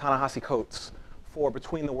critical of Ta-Nehisi Coates for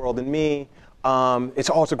Between the World and Me. It's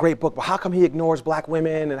a great book, but how come he ignores black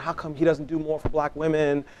women, and how come he doesn't do more for black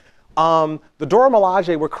women? The Dora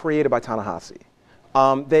Milaje were created by Ta-Nehisi.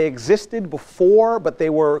 They existed before, but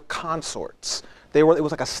they were consorts. It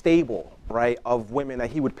was like a stable, right, of women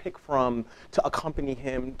that he would pick from to accompany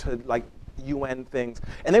him to like UN things,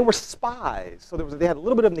 and they were spies. So they had a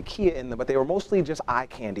little bit of Nakia in them, but they were mostly just eye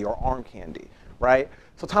candy or arm candy, right?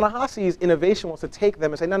 So Ta-Nehisi's innovation was to take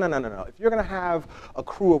them and say, no. If you're going to have a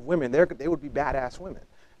crew of women, they would be badass women.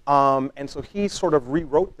 And so he sort of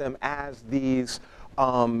rewrote them as these,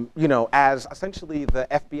 as essentially the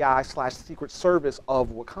FBI/Secret Service of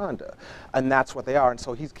Wakanda, and that's what they are. And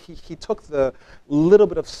so he took the little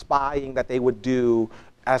bit of spying that they would do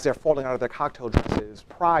as they're falling out of their cocktail dresses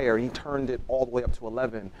prior, and he turned it all the way up to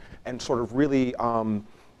 11, and sort of really, turned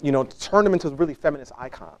them into really feminist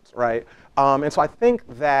icons, right? And so I think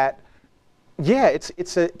that, yeah, it's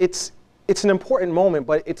an important moment,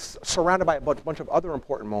 but it's surrounded by a bunch of other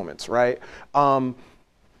important moments, right?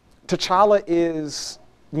 T'Challa is,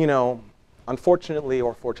 unfortunately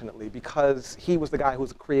or fortunately, because he was the guy who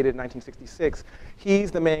was created in 1966,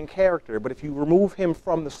 he's the main character. But if you remove him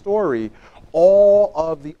from the story, all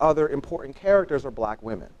of the other important characters are black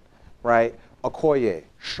women, right? Okoye,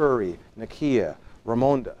 Shuri, Nakia,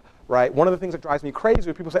 Ramonda, right? One of the things that drives me crazy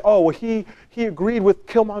is people say, oh, well, he agreed with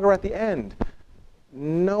Killmonger at the end.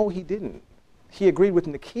 No, he didn't. He agreed with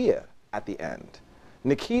Nakia at the end.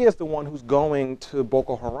 Nakia is the one who's going to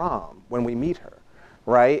Boko Haram when we meet her,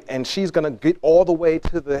 right? And she's going to get all the way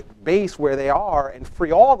to the base where they are and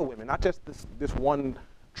free all the women, not just this one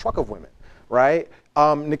truck of women, right?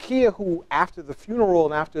 Nakia, who after the funeral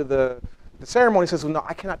and after the ceremony says, well, no,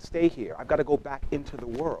 I cannot stay here. I've got to go back into the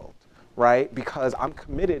world, right? Because I'm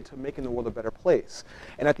committed to making the world a better place.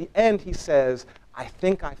 And at the end, he says, I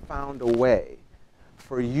think I found a way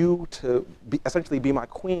for you to essentially be my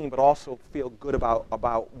queen, but also feel good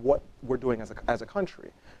about what we're doing as a country,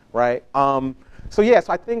 right? So yes,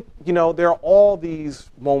 I think there are all these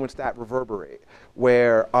moments that reverberate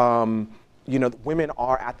where women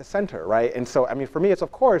are at the center, right? And so I mean, for me, it's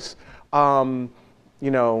of course, would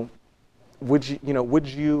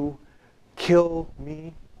you kill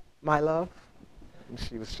me, my love? And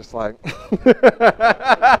she was just like,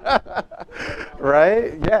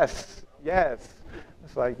 right? Yes.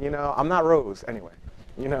 It's like, I'm not Rose anyway.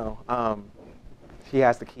 He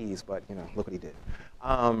has the keys, but look what he did.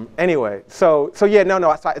 Anyway, so yeah,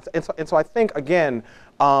 no. So I think again,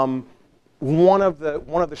 one of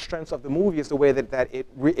the strengths of the movie is the way that it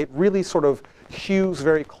really sort of hews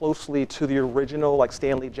very closely to the original like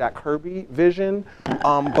Stanley Jack Kirby vision,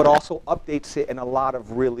 but also updates it in a lot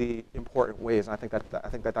of really important ways. And I think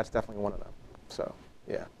that's definitely one of them. So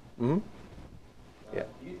yeah. Mm-hmm. Yeah.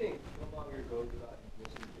 Do you think Killmonger goes about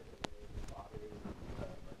mission differently than his father is?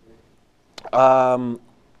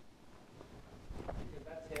 Because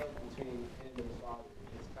that tale between him and his father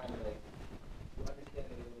is kind of like, you understand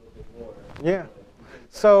it a little bit more. Yeah.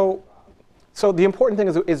 So the important thing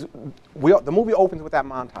is the movie opens with that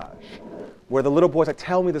montage, where the little boy's like,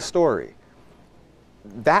 tell me the story.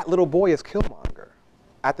 That little boy is Killmonger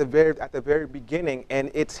at the very beginning,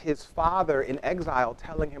 and it's his father in exile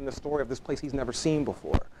telling him the story of this place he's never seen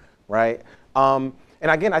before, right? And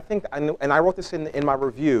again, I think, and I wrote this in my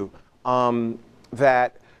review,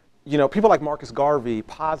 that people like Marcus Garvey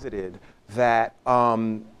posited that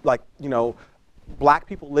black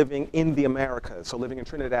people living in the Americas, so living in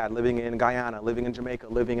Trinidad, living in Guyana, living in Jamaica,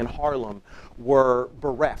 living in Harlem, were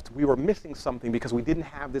bereft. We were missing something because we didn't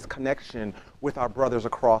have this connection with our brothers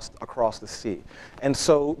across the sea. And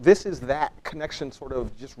so this is that connection sort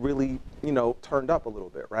of just really, turned up a little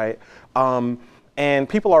bit, right? And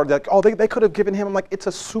people are like, oh, they could have given him, I'm like, it's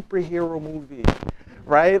a superhero movie,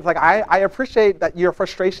 right? Like, I appreciate that your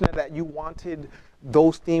frustration that you wanted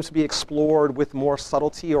those themes to be explored with more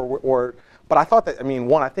subtlety but I thought that,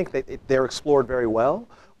 I think that they're explored very well.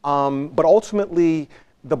 But ultimately,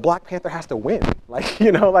 the Black Panther has to win.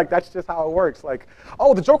 That's just how it works. Like,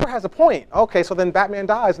 oh, the Joker has a point. Okay, so then Batman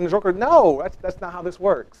dies, and the Joker, no, that's not how this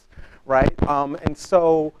works, right? I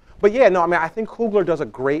think Coogler does a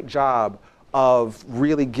great job of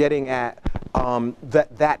really getting at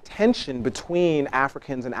that tension between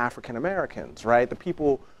Africans and African Americans, right? The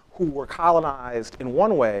people who were colonized in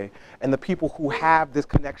one way, and the people who have this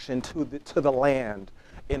connection to the land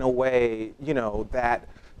in a way,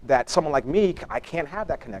 that someone like me, I can't have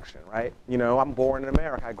that connection, right? I'm born in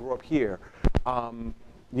America, I grew up here.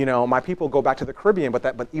 My people go back to the Caribbean,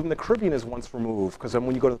 but even the Caribbean is once removed, because then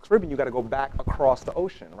when you go to the Caribbean, you got to go back across the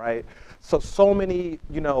ocean, right? So many,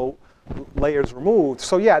 layers removed.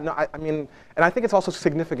 So yeah, no, and I think it's also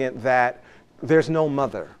significant that there's no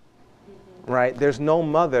mother. Right? There's no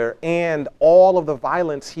mother, and all of the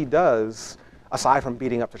violence he does, aside from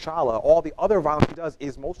beating up T'Challa, all the other violence he does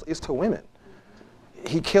is to women.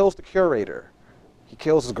 He kills the curator. He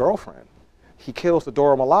kills his girlfriend. He kills the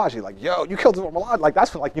Dora Milaje. Like, yo, you killed the Dora Milaje. Like,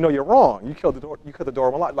 that's like, you're wrong. You killed the Dora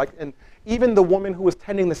Milaje. Like, and even the woman who was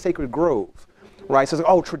tending the sacred grove, right? Says,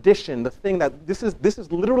 oh, tradition, the thing that this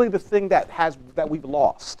is literally the thing that we've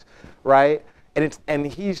lost, right? And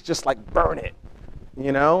he's just like, burn it.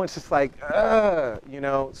 It's just like,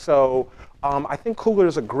 So I think Coogler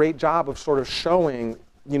does a great job of sort of showing,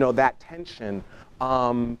 that tension.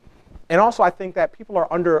 And also I think that people are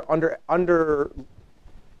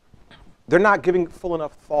they're not giving full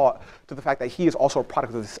enough thought to the fact that he is also a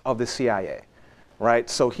product of the CIA, right?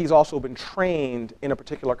 So he's also been trained in a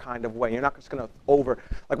particular kind of way. You're not just going to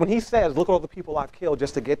like when he says, look at all the people I've killed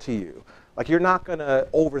just to get to you. Like, you're not going to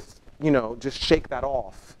just shake that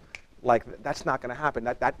off. Like, that's not going to happen.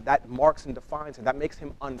 That marks and defines him. That makes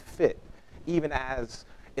him unfit, even as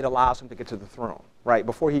it allows him to get to the throne, right?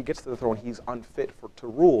 Before he gets to the throne, he's unfit to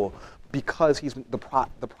rule because he's the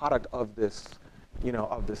product of this,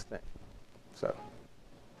 of this thing. So.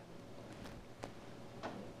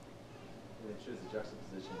 It shows the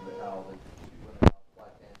juxtaposition with how the two women,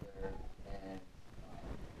 Black Panther and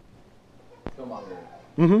Killmonger,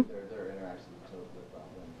 their interactions with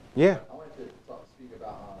women. Yeah.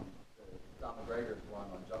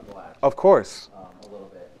 Of course. A little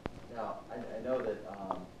bit. Now, I know that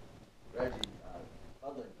Reggie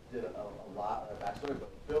Hudlin did a lot of backstory, but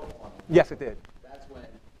built on it. Yes, it did. That's when,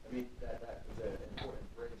 that was an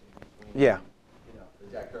important bridge between, yeah. The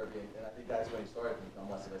Jack Kirby, and I think that's when he started to become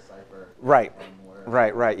less of a cipher. Right. And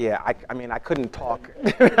Right. Yeah. I couldn't talk.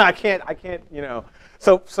 I can't.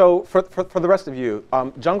 So for the rest of you,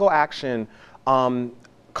 Jungle Action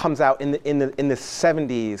comes out in the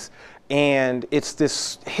 70s. And it's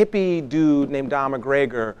this hippie dude named Don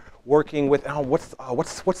McGregor working with, what's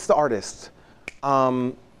the artist?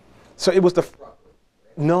 So it was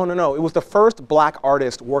no. It was the first black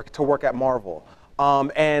artist to work at Marvel.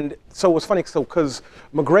 And so it was funny, because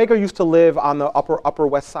McGregor used to live on the upper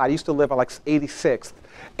west side. He used to live on like 86th.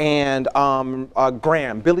 And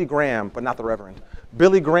Billy Graham, but not the Reverend.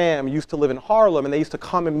 Billy Graham used to live in Harlem, and they used to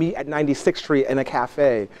come and meet at 96th Street in a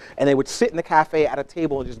cafe, and they would sit in the cafe at a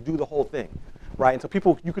table and just do the whole thing, right? And so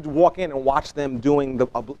you could walk in and watch them doing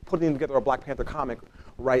putting together a Black Panther comic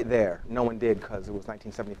right there. No one did, because it was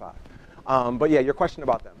 1975. But yeah, your question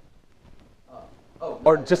about them.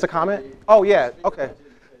 Or just a comment? Oh yeah, okay.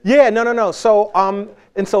 Yeah, no. So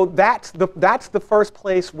and so that's the first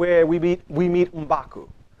place where we meet M'Baku,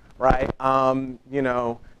 right?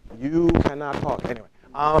 You cannot talk. Anyway,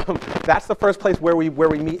 that's the first place where we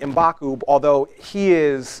meet M'Baku, although he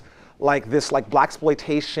is like this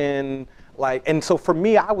blaxploitation, and so for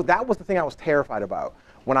me, that was the thing I was terrified about.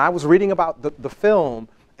 When I was reading about the film,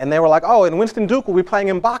 and they were like, oh, and Winston Duke will be playing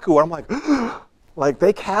M'Baku, and I'm like, like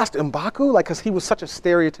they cast M'Baku? Like, because he was such a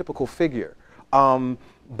stereotypical figure.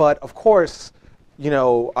 But of course,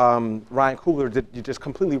 Ryan Coogler you just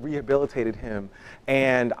completely rehabilitated him.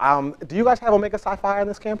 And do you guys have Omega Sci-Fi on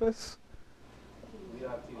this campus?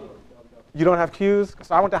 You don't have Q's?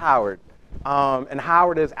 So I went to Howard. And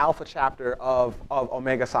Howard is alpha chapter of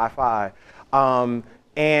Omega Sci-Fi.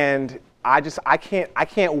 And I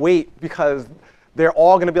can't wait because they're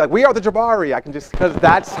all going to be like, we are the Jabari. Because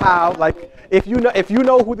that's how, like, if you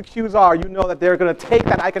know who the Q's are, you know that they're going to take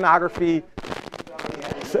that iconography.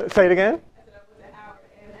 Say it again?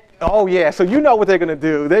 Oh, yeah. So you know what they're going to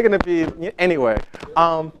do. They're going to be, anyway.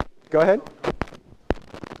 Go ahead.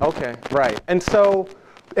 Okay, right. And so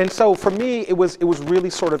for me, it was really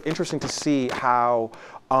sort of interesting to see how,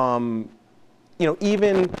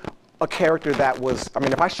 even a character that was, I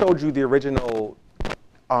mean, if I showed you the original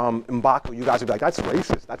M'Baku, you guys would be like, that's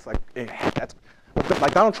racist. That's like,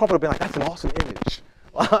 like Donald Trump would have been like, that's an awesome image.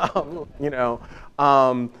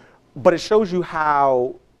 But it shows you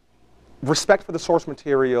how respect for the source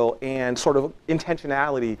material and sort of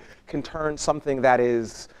intentionality can turn something that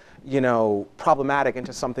is, problematic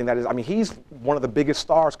into something that is, I mean, he's one of the biggest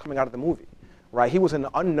stars coming out of the movie, right? He was an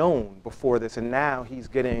unknown before this, and now he's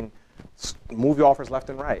getting movie offers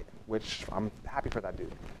left and right, which I'm happy for that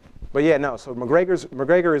dude. But yeah, no, so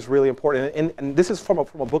McGregor is really important, and this is from a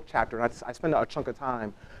book chapter, and I spend a chunk of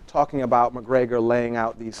time talking about McGregor laying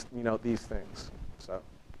out these, these things, so.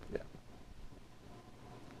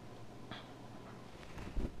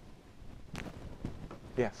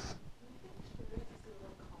 Yes.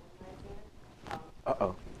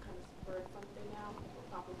 Uh-oh.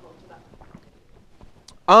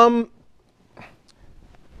 I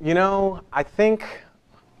think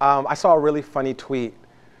I saw a really funny tweet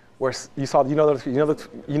where you saw,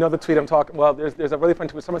 the tweet I'm talking. Well, there's a really funny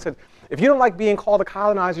tweet. Someone said, if you don't like being called a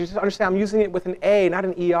colonizer, you just understand I'm using it with an A, not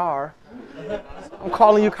an ER. I'm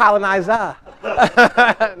calling you colonizer,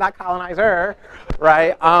 not colonizer,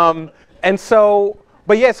 right? And so.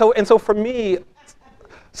 But yeah, so for me,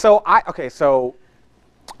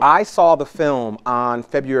 I saw the film on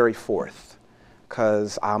February 4th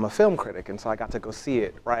because I'm a film critic, and so I got to go see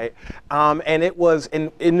it, right? And it was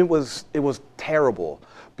terrible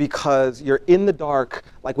because you're in the dark,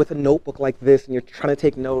 like with a notebook like this, and you're trying to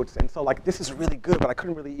take notes, and so like this is really good, but I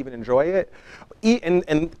couldn't really even enjoy it. And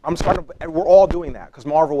we're all doing that because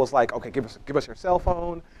Marvel was like, okay, give us your cell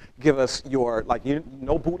phone. Give us your,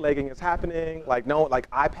 no bootlegging is happening, no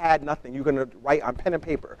iPad, nothing. You're gonna write on pen and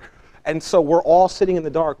paper. And so we're all sitting in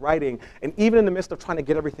the dark writing, and even in the midst of trying to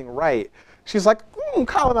get everything right, she's like,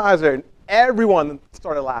 colonizer, and everyone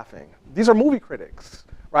started laughing. These are movie critics,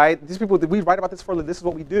 right? These people, we write about this for, this is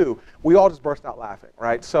what we do. We all just burst out laughing,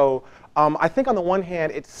 right? So I think on the one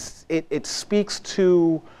hand, it speaks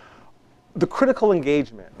to the critical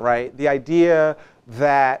engagement, right? The idea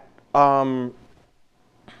that,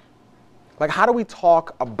 how do we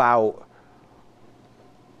talk about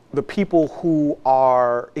the people who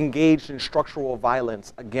are engaged in structural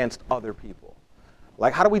violence against other people?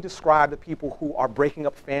 How do we describe the people who are breaking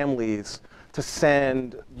up families to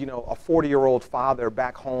send, a 40-year-old father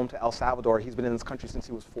back home to El Salvador? He's been in this country since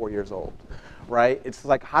he was 4 years old, right? It's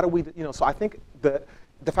like, how do we, so I think the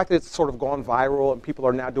fact that it's sort of gone viral and people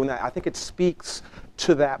are now doing that, I think it speaks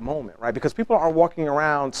to that moment, right? Because people aren't walking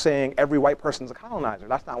around saying every white person's a colonizer.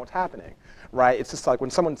 That's not what's happening, right? It's just like when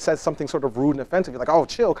someone says something sort of rude and offensive, you're like, oh,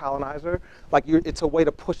 chill, colonizer. It's a way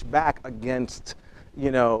to push back against,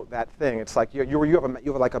 that thing. It's like you have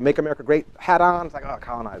like a Make America Great hat on. It's like, oh,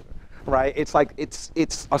 colonizer, right? It's like it's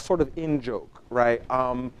a sort of in joke, right?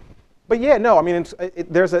 But yeah, no, I mean,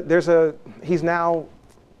 he's now.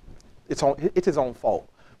 It's his own fault,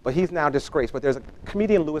 but he's now disgraced. But there's a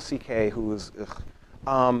comedian, Louis C.K., who's,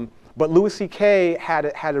 but Louis C.K. had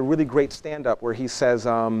a really great stand-up where he says,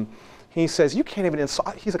 you can't even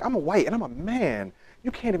insult. He's like, I'm a white and I'm a man.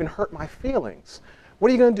 You can't even hurt my feelings. What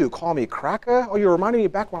are you gonna do? Call me cracker? Oh, you're reminding me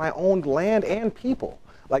back when I owned land and people.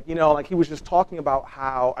 He was just talking about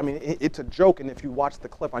how, I mean, it's a joke, and if you watch the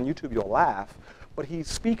clip on YouTube, you'll laugh. But he's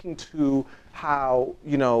speaking to how,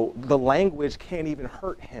 the language can't even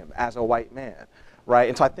hurt him as a white man, right?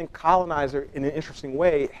 And so I think colonizer, in an interesting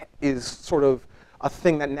way, is sort of a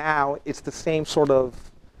thing that now it's the same sort of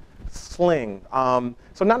sling. So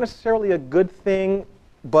not necessarily a good thing,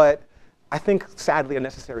 but I think sadly a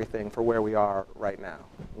necessary thing for where we are right now,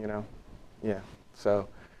 Yeah, so,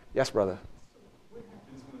 yes, brother. What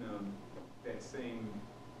happens when that same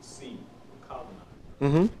scene, colonizer,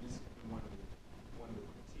 Mm-hmm.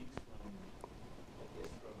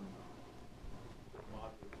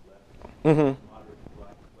 Mm-hmm. Moderate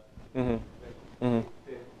black left. Mm-hmm. Mm-hmm.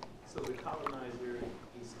 So the colonizer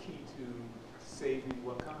is key to saving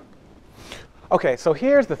Wakanda. Okay, so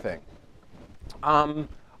here's the thing.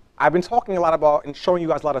 I've been talking a lot about and showing you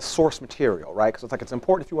guys a lot of source material, right? Because it's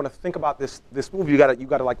important if you want to think about this movie, you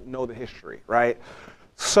gotta like know the history, right?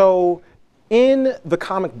 So in the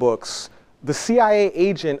comic books, the CIA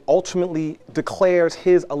agent ultimately declares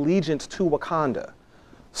his allegiance to Wakanda.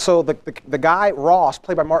 So the guy Ross,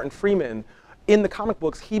 played by Martin Freeman, in the comic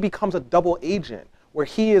books, he becomes a double agent where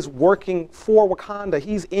he is working for Wakanda.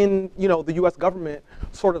 He's in, the U.S. government,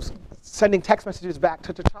 sort of sending text messages back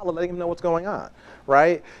to T'Challa, letting him know what's going on,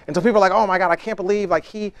 right? And so people are like, oh my God, I can't believe,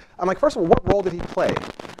 I'm like, first of all, what role did he play,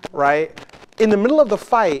 right? In the middle of the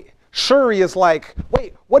fight, Shuri is like,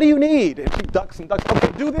 wait, what do you need? And she ducks and ducks.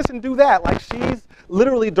 Okay, do this and do that. Like, she's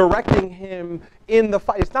literally directing him in the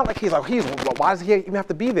fight. It's not like why does he even have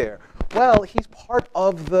to be there? Well, he's part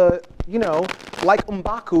of the, like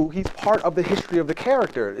M'Baku, he's part of the history of the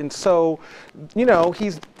character. And so,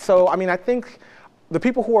 I think the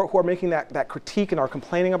people who are making that critique and are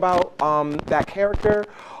complaining about that character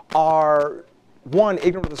are, one,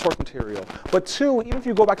 ignorant of the source material, but two, even if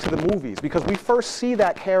you go back to the movies, because we first see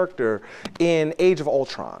that character in Age of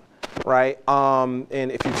Ultron, right? And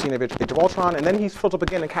if you've seen Age of Ultron, and then he's filled up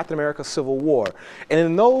again in Captain America: Civil War. And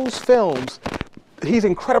in those films, he's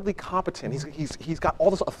incredibly competent. He's got all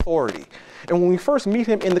this authority. And when we first meet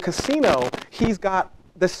him in the casino, he's got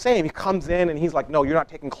the same. He comes in and he's like, no, you're not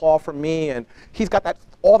taking claw from me. And he's got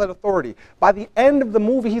all that authority. By the end of the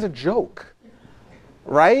movie, he's a joke,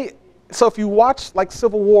 right? So if you watch like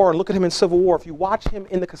Civil War and look at him in Civil War, if you watch him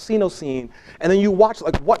in the casino scene, and then you watch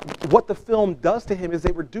like what the film does to him is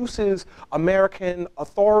it reduces American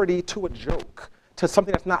authority to a joke, to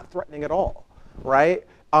something that's not threatening at all, right?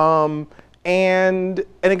 And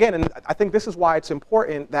again, I think this is why it's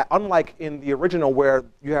important that unlike in the original where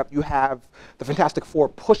you have the Fantastic Four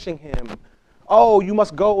pushing him, oh, you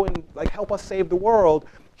must go and like help us save the world,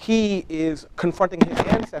 he is confronting his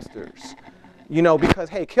ancestors. Because,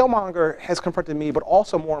 hey, Killmonger has confronted me, but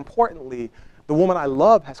also, more importantly, the woman I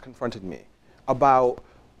love has confronted me about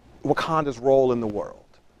Wakanda's role in the world.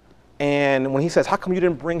 And when he says, how come you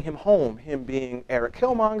didn't bring him home, him being Eric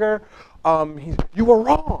Killmonger, you were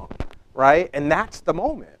wrong, right? And that's the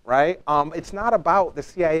moment, right? It's not about the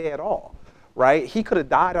CIA at all, right? He could have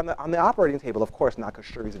died on the operating table, of course, not because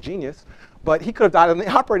Shuri's a genius, but he could have died on the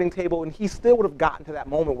operating table, and he still would have gotten to that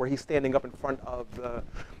moment where he's standing up in front of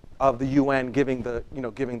the UN giving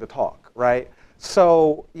the talk, right?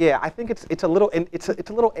 So yeah, I think it's a little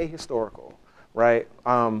ahistorical, right?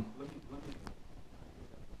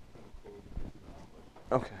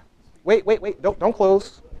 Okay. Wait! Don't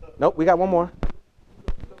close. Nope, we got one more.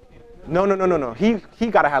 No. He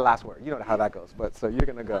gotta have last word. You know how that goes. But so you're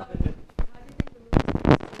gonna go. How do you think the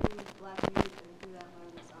movie Black youth and through that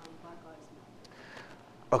lens Black Lives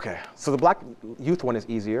Matter? Okay, so the Black youth one is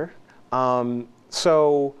easier.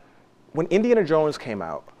 So when Indiana Jones came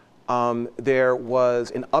out, there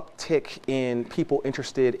was an uptick in people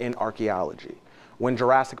interested in archaeology. When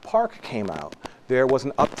Jurassic Park came out, there was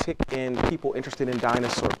an uptick in people interested in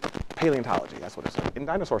paleontology, that's what it said, in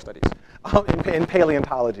dinosaur studies, in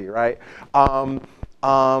paleontology, right? When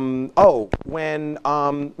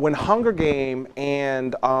Hunger Game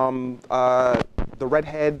and the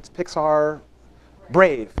Redhead Pixar,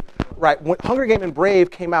 Brave, right? When Hunger Game and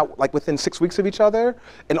Brave came out like within 6 weeks of each other,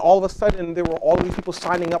 and all of a sudden there were all these people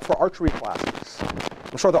signing up for archery classes.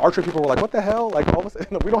 I'm sure the archery people were like, what the hell? Like all of a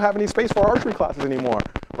sudden, we don't have any space for archery classes anymore,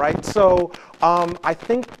 right? So I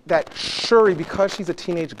think that Shuri, because she's a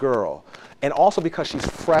teenage girl, and also because she's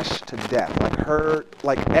fresh to death,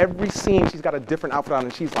 like every scene she's got a different outfit on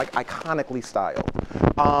and she's like iconically styled.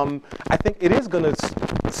 I think it is gonna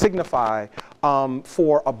signify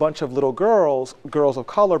for a bunch of little girls of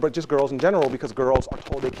color, but just girls in general, because girls are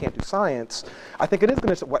told they can't do science. I think it is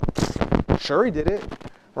gonna, Shuri did it,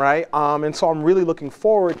 right? And so I'm really looking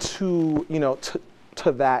forward to,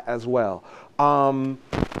 to that as well.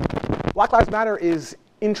 Black Lives Matter is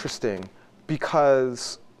interesting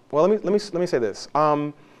because, well, let me say this.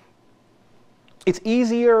 It's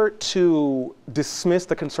easier to dismiss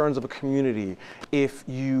the concerns of a community if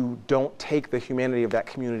you don't take the humanity of that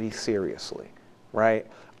community seriously, right?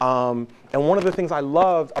 And one of the things I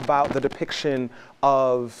loved about the depiction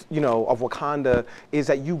of Wakanda is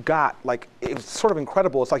that you got, like, it was sort of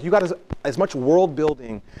incredible. It's like you got as much world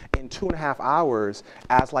building in 2.5 hours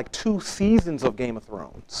as like 2 seasons of Game of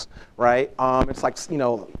Thrones, right? It's like,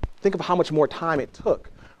 think of how much more time it took,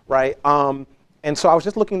 right? And so I was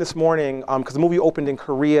just looking this morning, because the movie opened in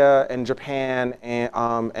Korea and Japan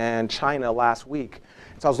and China last week.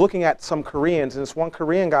 So I was looking at some Koreans, and this one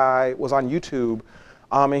Korean guy was on YouTube,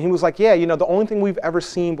 And he was like, yeah, you know, the only thing we've ever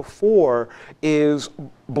seen before is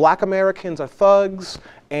black Americans are thugs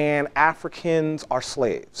and Africans are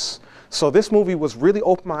slaves. So this movie was really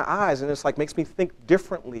opened my eyes, and it's like makes me think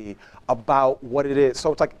differently about what it is.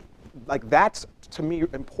 So it's like that's to me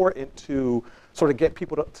important to sort of get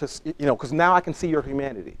people to you know, because now I can see your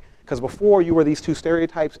humanity. Because before you were these two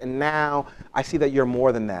stereotypes, and now I see that you're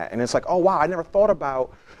more than that. And it's like, oh wow, I never thought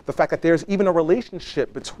about the fact that there's even a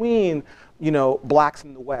relationship between, you know, blacks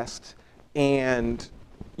in the West and,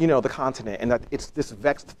 you know, the continent, and that it's this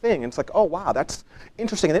vexed thing. And it's like, oh wow, that's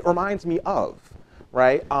interesting. And it reminds me of,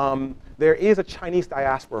 right? There is a Chinese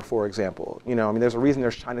diaspora, for example. You know, I mean, there's a reason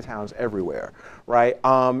there's Chinatowns everywhere, right?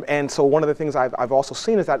 And so one of the things I've also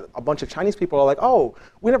seen is that a bunch of Chinese people are like, oh,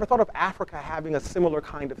 we never thought of Africa having a similar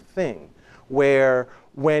kind of thing, where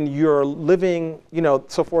when you're living, you know,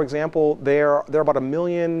 so for example, there are about a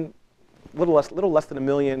million, little less than a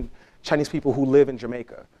million Chinese people who live in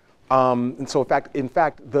Jamaica. And so in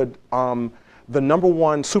fact, the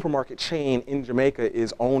 #1 supermarket chain in Jamaica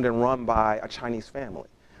is owned and run by a Chinese family,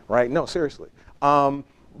 right? No, seriously.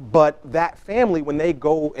 But that family, when they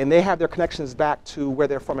go, and they have their connections back to where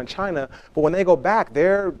they're from in China, but when they go back,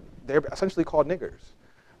 they're essentially called niggers,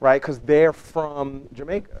 right? Because they're from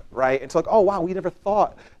Jamaica, right? It's like, oh wow, we never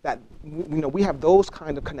thought that, you know, we have those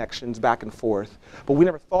kind of connections back and forth, but we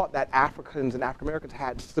never thought that Africans and African Americans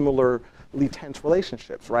had similarly tense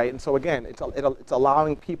relationships, right? And so again, it's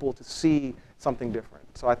allowing people to see something different.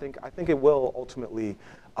 So I think it will ultimately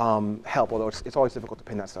help, although it's always difficult to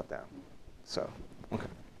pin that stuff down. So, okay.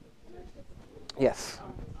 Yes.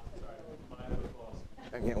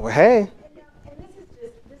 Well, hey. And this is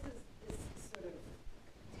sort of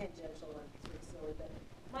tangential and sort of silly, but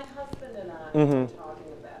my husband and I were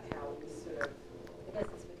talking about how we sort of, I guess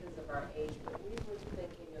it's because of our age, but we were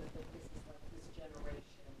thinking of that this is like this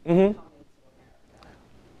generation coming to America.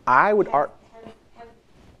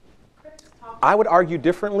 I would argue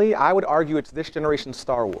differently. I would argue it's this generation's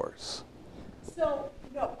Star Wars. So,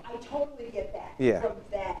 no, I totally get that. Yeah. From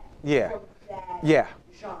that. Yeah. From that Yeah.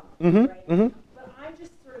 genre. Mm-hmm. Right? Mm-hmm. But I'm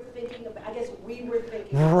just sort of thinking about, I guess we were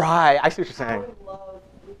thinking Right. I see what you're saying. how in love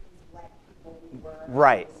with these black people we were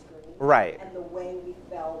Right. on the screen. Right. And the way we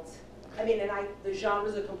felt. I mean, and the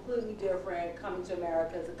genres are completely different. Coming to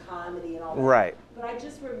America is a comedy and all that. Right. But I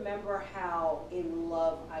just remember how in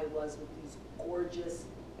love I was with these gorgeous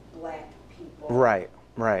black people. Right.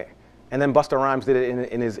 Right. And then Busta Rhymes did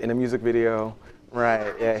it in a music video.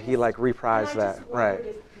 Right. Yeah. He like reprised that. I just right. wondered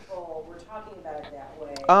if people were talking about it that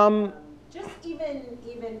way. Just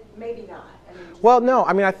even maybe not. I mean, Well, no.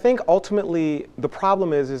 I mean, I think ultimately the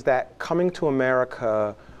problem is that Coming to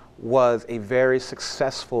America was a very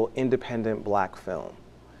successful independent black film.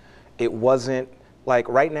 It wasn't like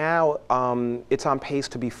right now. It's on pace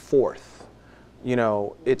to be 4th. You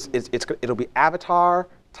know, it'll be Avatar,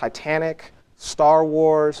 Titanic, Star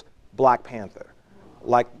Wars, Black Panther.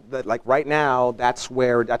 Like right now, that's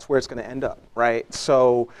where it's going to end up, right?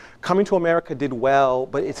 So Coming to America did well,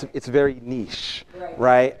 but it's very niche,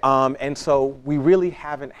 right? And so we really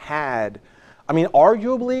haven't had. I mean,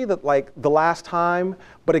 arguably the last time,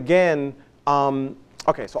 but again,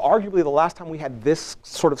 okay. So arguably the last time we had this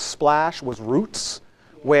sort of splash was Roots,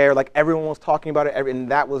 where like everyone was talking about it, and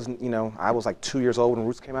that was, you know, I was like 2 years old when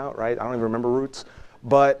Roots came out, right? I don't even remember Roots,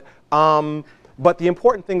 but the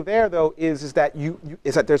important thing there though is that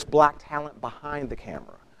there's black talent behind the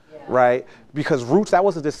camera, right? Because Roots, that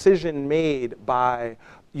was a decision made by,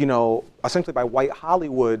 you know, essentially by white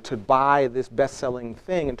Hollywood to buy this best-selling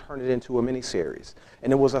thing and turn it into a miniseries,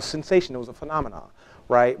 and it was a sensation, it was a phenomenon,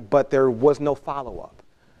 right? But there was no follow-up,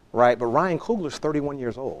 right? But Ryan Coogler's 31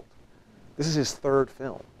 years old. This is his 3rd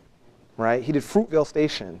film, right? He did Fruitvale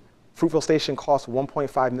Station. Fruitvale Station cost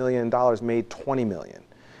 $1.5 million, made $20 million.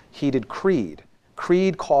 He did Creed.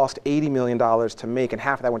 Creed cost $80 million to make, and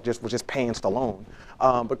half of that was just paying Stallone.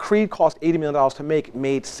 But Creed cost $80 million to make,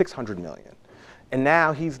 made $600 million. And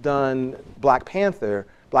now he's done Black Panther.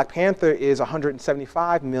 Black Panther is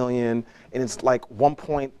 $175 million, and it's like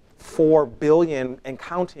 $1.4 billion and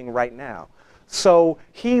counting right now. So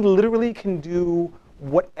he literally can do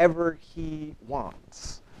whatever he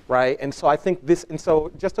wants, right? And so I think this, and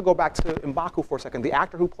so just to go back to M'Baku for a second, the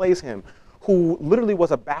actor who plays him, who literally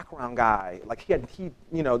was a background guy, like he,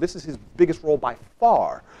 you know, this is his biggest role by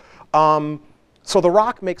far. So The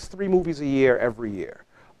Rock makes 3 movies a year every year.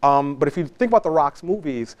 But if you think about The Rock's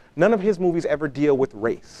movies, none of his movies ever deal with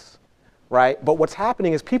race, right? But what's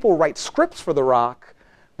happening is people write scripts for The Rock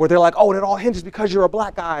where they're like, oh, and it all hinges because you're a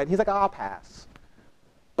black guy. And he's like, I'll pass.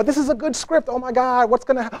 But this is a good script. Oh my God, what's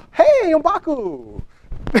gonna happen? Hey, M'Baku.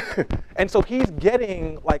 And so he's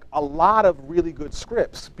getting like a lot of really good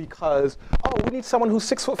scripts because, oh, we need someone who's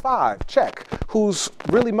 6'5", check. Who's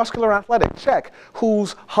really muscular and athletic, check.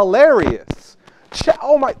 Who's hilarious, check.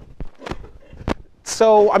 Oh my.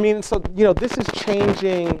 So, I mean, so, you know, this is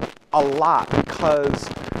changing a lot because,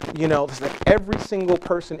 you know, it's like every single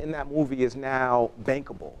person in that movie is now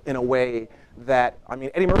bankable in a way that, I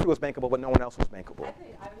mean, Eddie Murphy was bankable, but no one else was bankable.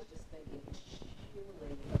 I was just thinking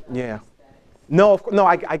purely about Yeah. aesthetics. No, no,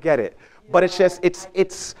 I get it. But it's just,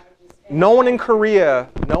 it's, no one in Korea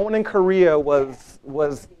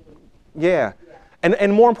was, yeah.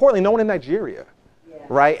 And more importantly, no one in Nigeria.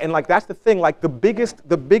 Right, and like that's the thing. Like the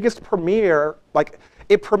biggest premiere, like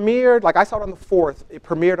it premiered. Like I saw it on the 4th. It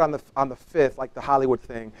premiered on the 5th, like the Hollywood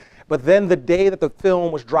thing. But then the day that the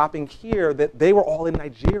film was dropping here, that they were all in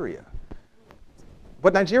Nigeria.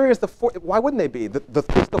 But Nigeria is the 4th. Why wouldn't they be? It's the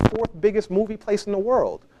 4th biggest movie place in the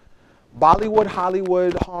world. Bollywood,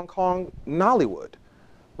 Hollywood, Hong Kong, Nollywood.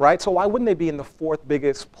 Right. So why wouldn't they be in the 4th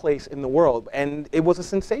biggest place in the world? And it was a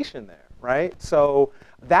sensation there. Right. So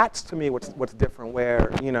that's to me what's different.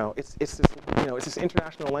 Where you know it's this it's this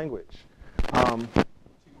international language. 2 questions.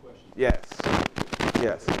 Yes.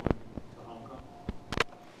 Yes. To Hong Kong.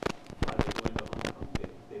 Are they going to Hong Kong?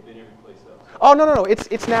 They've been every place else. Oh no.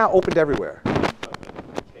 It's now opened everywhere. Cast,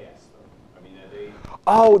 though. I mean, are they?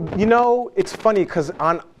 Oh, you know, it's funny because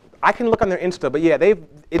I can look on their Insta, but yeah,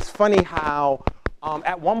 it's funny how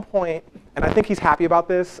at one point, and I think he's happy about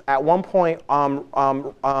this. At one point,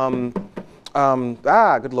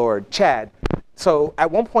 good Lord, Chad. So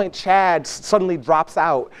at one point, Chad suddenly drops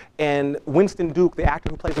out, and Winston Duke, the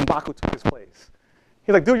actor who plays M'Baku, took his place.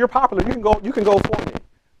 He's like, dude, you're popular. You can go for me.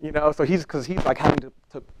 You know, so he's like having to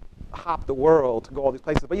hop the world to go all these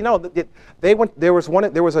places. But you know, they went. There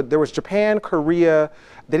was Japan, Korea.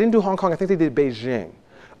 They didn't do Hong Kong. I think they did Beijing.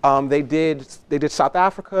 They did South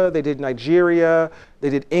Africa. They did Nigeria. They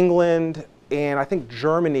did England, and I think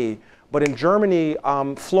Germany. But in Germany,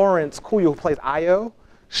 Florence Kuyo, who plays Io,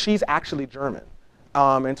 she's actually German.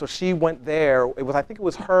 And so she went there. I think it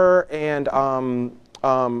was her and,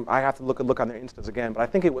 I have to look on their Instas again, but I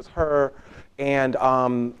think it was her and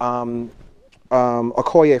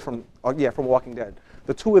Okoye from Walking Dead.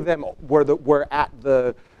 The two of them were at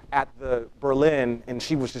the Berlin, and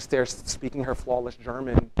she was just there speaking her flawless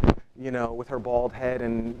German, you know, with her bald head,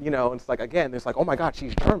 and you know, it's like again, it's like, oh my God,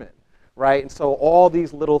 she's German. Right, and so all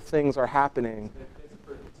these little things are happening. That's a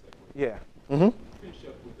perfect segue. Yeah. Mm-hmm. Finish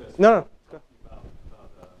up with us. No. Talking about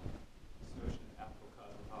this notion of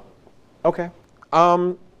Afro-cosmopolitanism. Okay.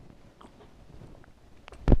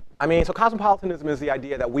 I mean, so cosmopolitanism is the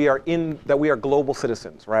idea that we are global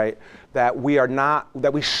citizens, right? That we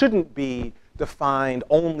shouldn't be defined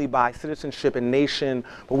only by citizenship and nation,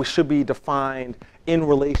 but we should be defined in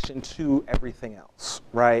relation to everything else,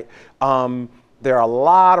 right? There are a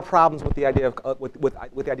lot of problems with the idea of with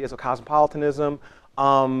the ideas of cosmopolitanism,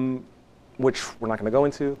 which we're not going to go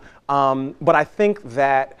into. But I think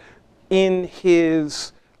that in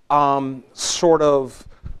his sort of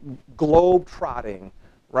globe-trotting,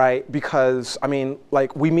 right? Because I mean,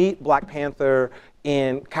 like we meet Black Panther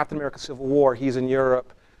in Captain America: Civil War. He's in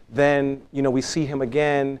Europe. Then you know we see him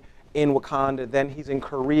again in Wakanda. Then he's in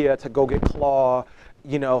Korea to go get Claw.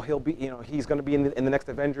 You know, he's going to be in the next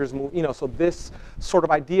Avengers movie. You know, so this sort of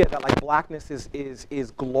idea that like blackness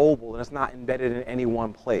is global and it's not embedded in any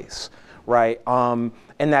one place, right? And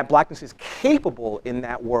that blackness is capable in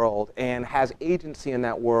that world and has agency in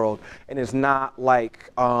that world and is not like,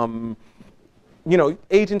 you know,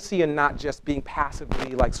 agency and not just being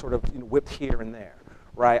passively like sort of whipped here and there,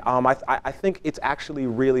 right? I think it's actually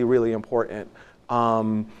really, really important.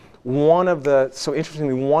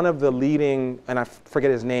 Interestingly, one of the leading, and I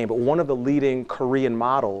forget his name, but one of the leading Korean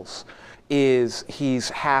models he's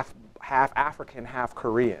half African, half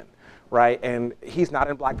Korean, right? And he's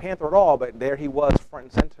not in Black Panther at all, but there he was front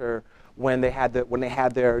and center when they had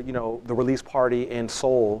their, you know, the release party in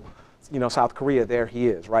Seoul, you know, South Korea. There he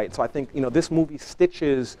is, right? So I think, you know, this movie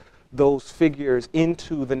stitches those figures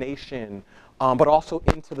into the nation, but also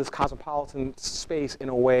into this cosmopolitan space in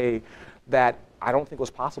a way that I don't think was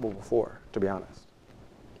possible before, to be honest.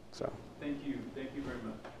 So. Thank you very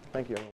much. Thank you.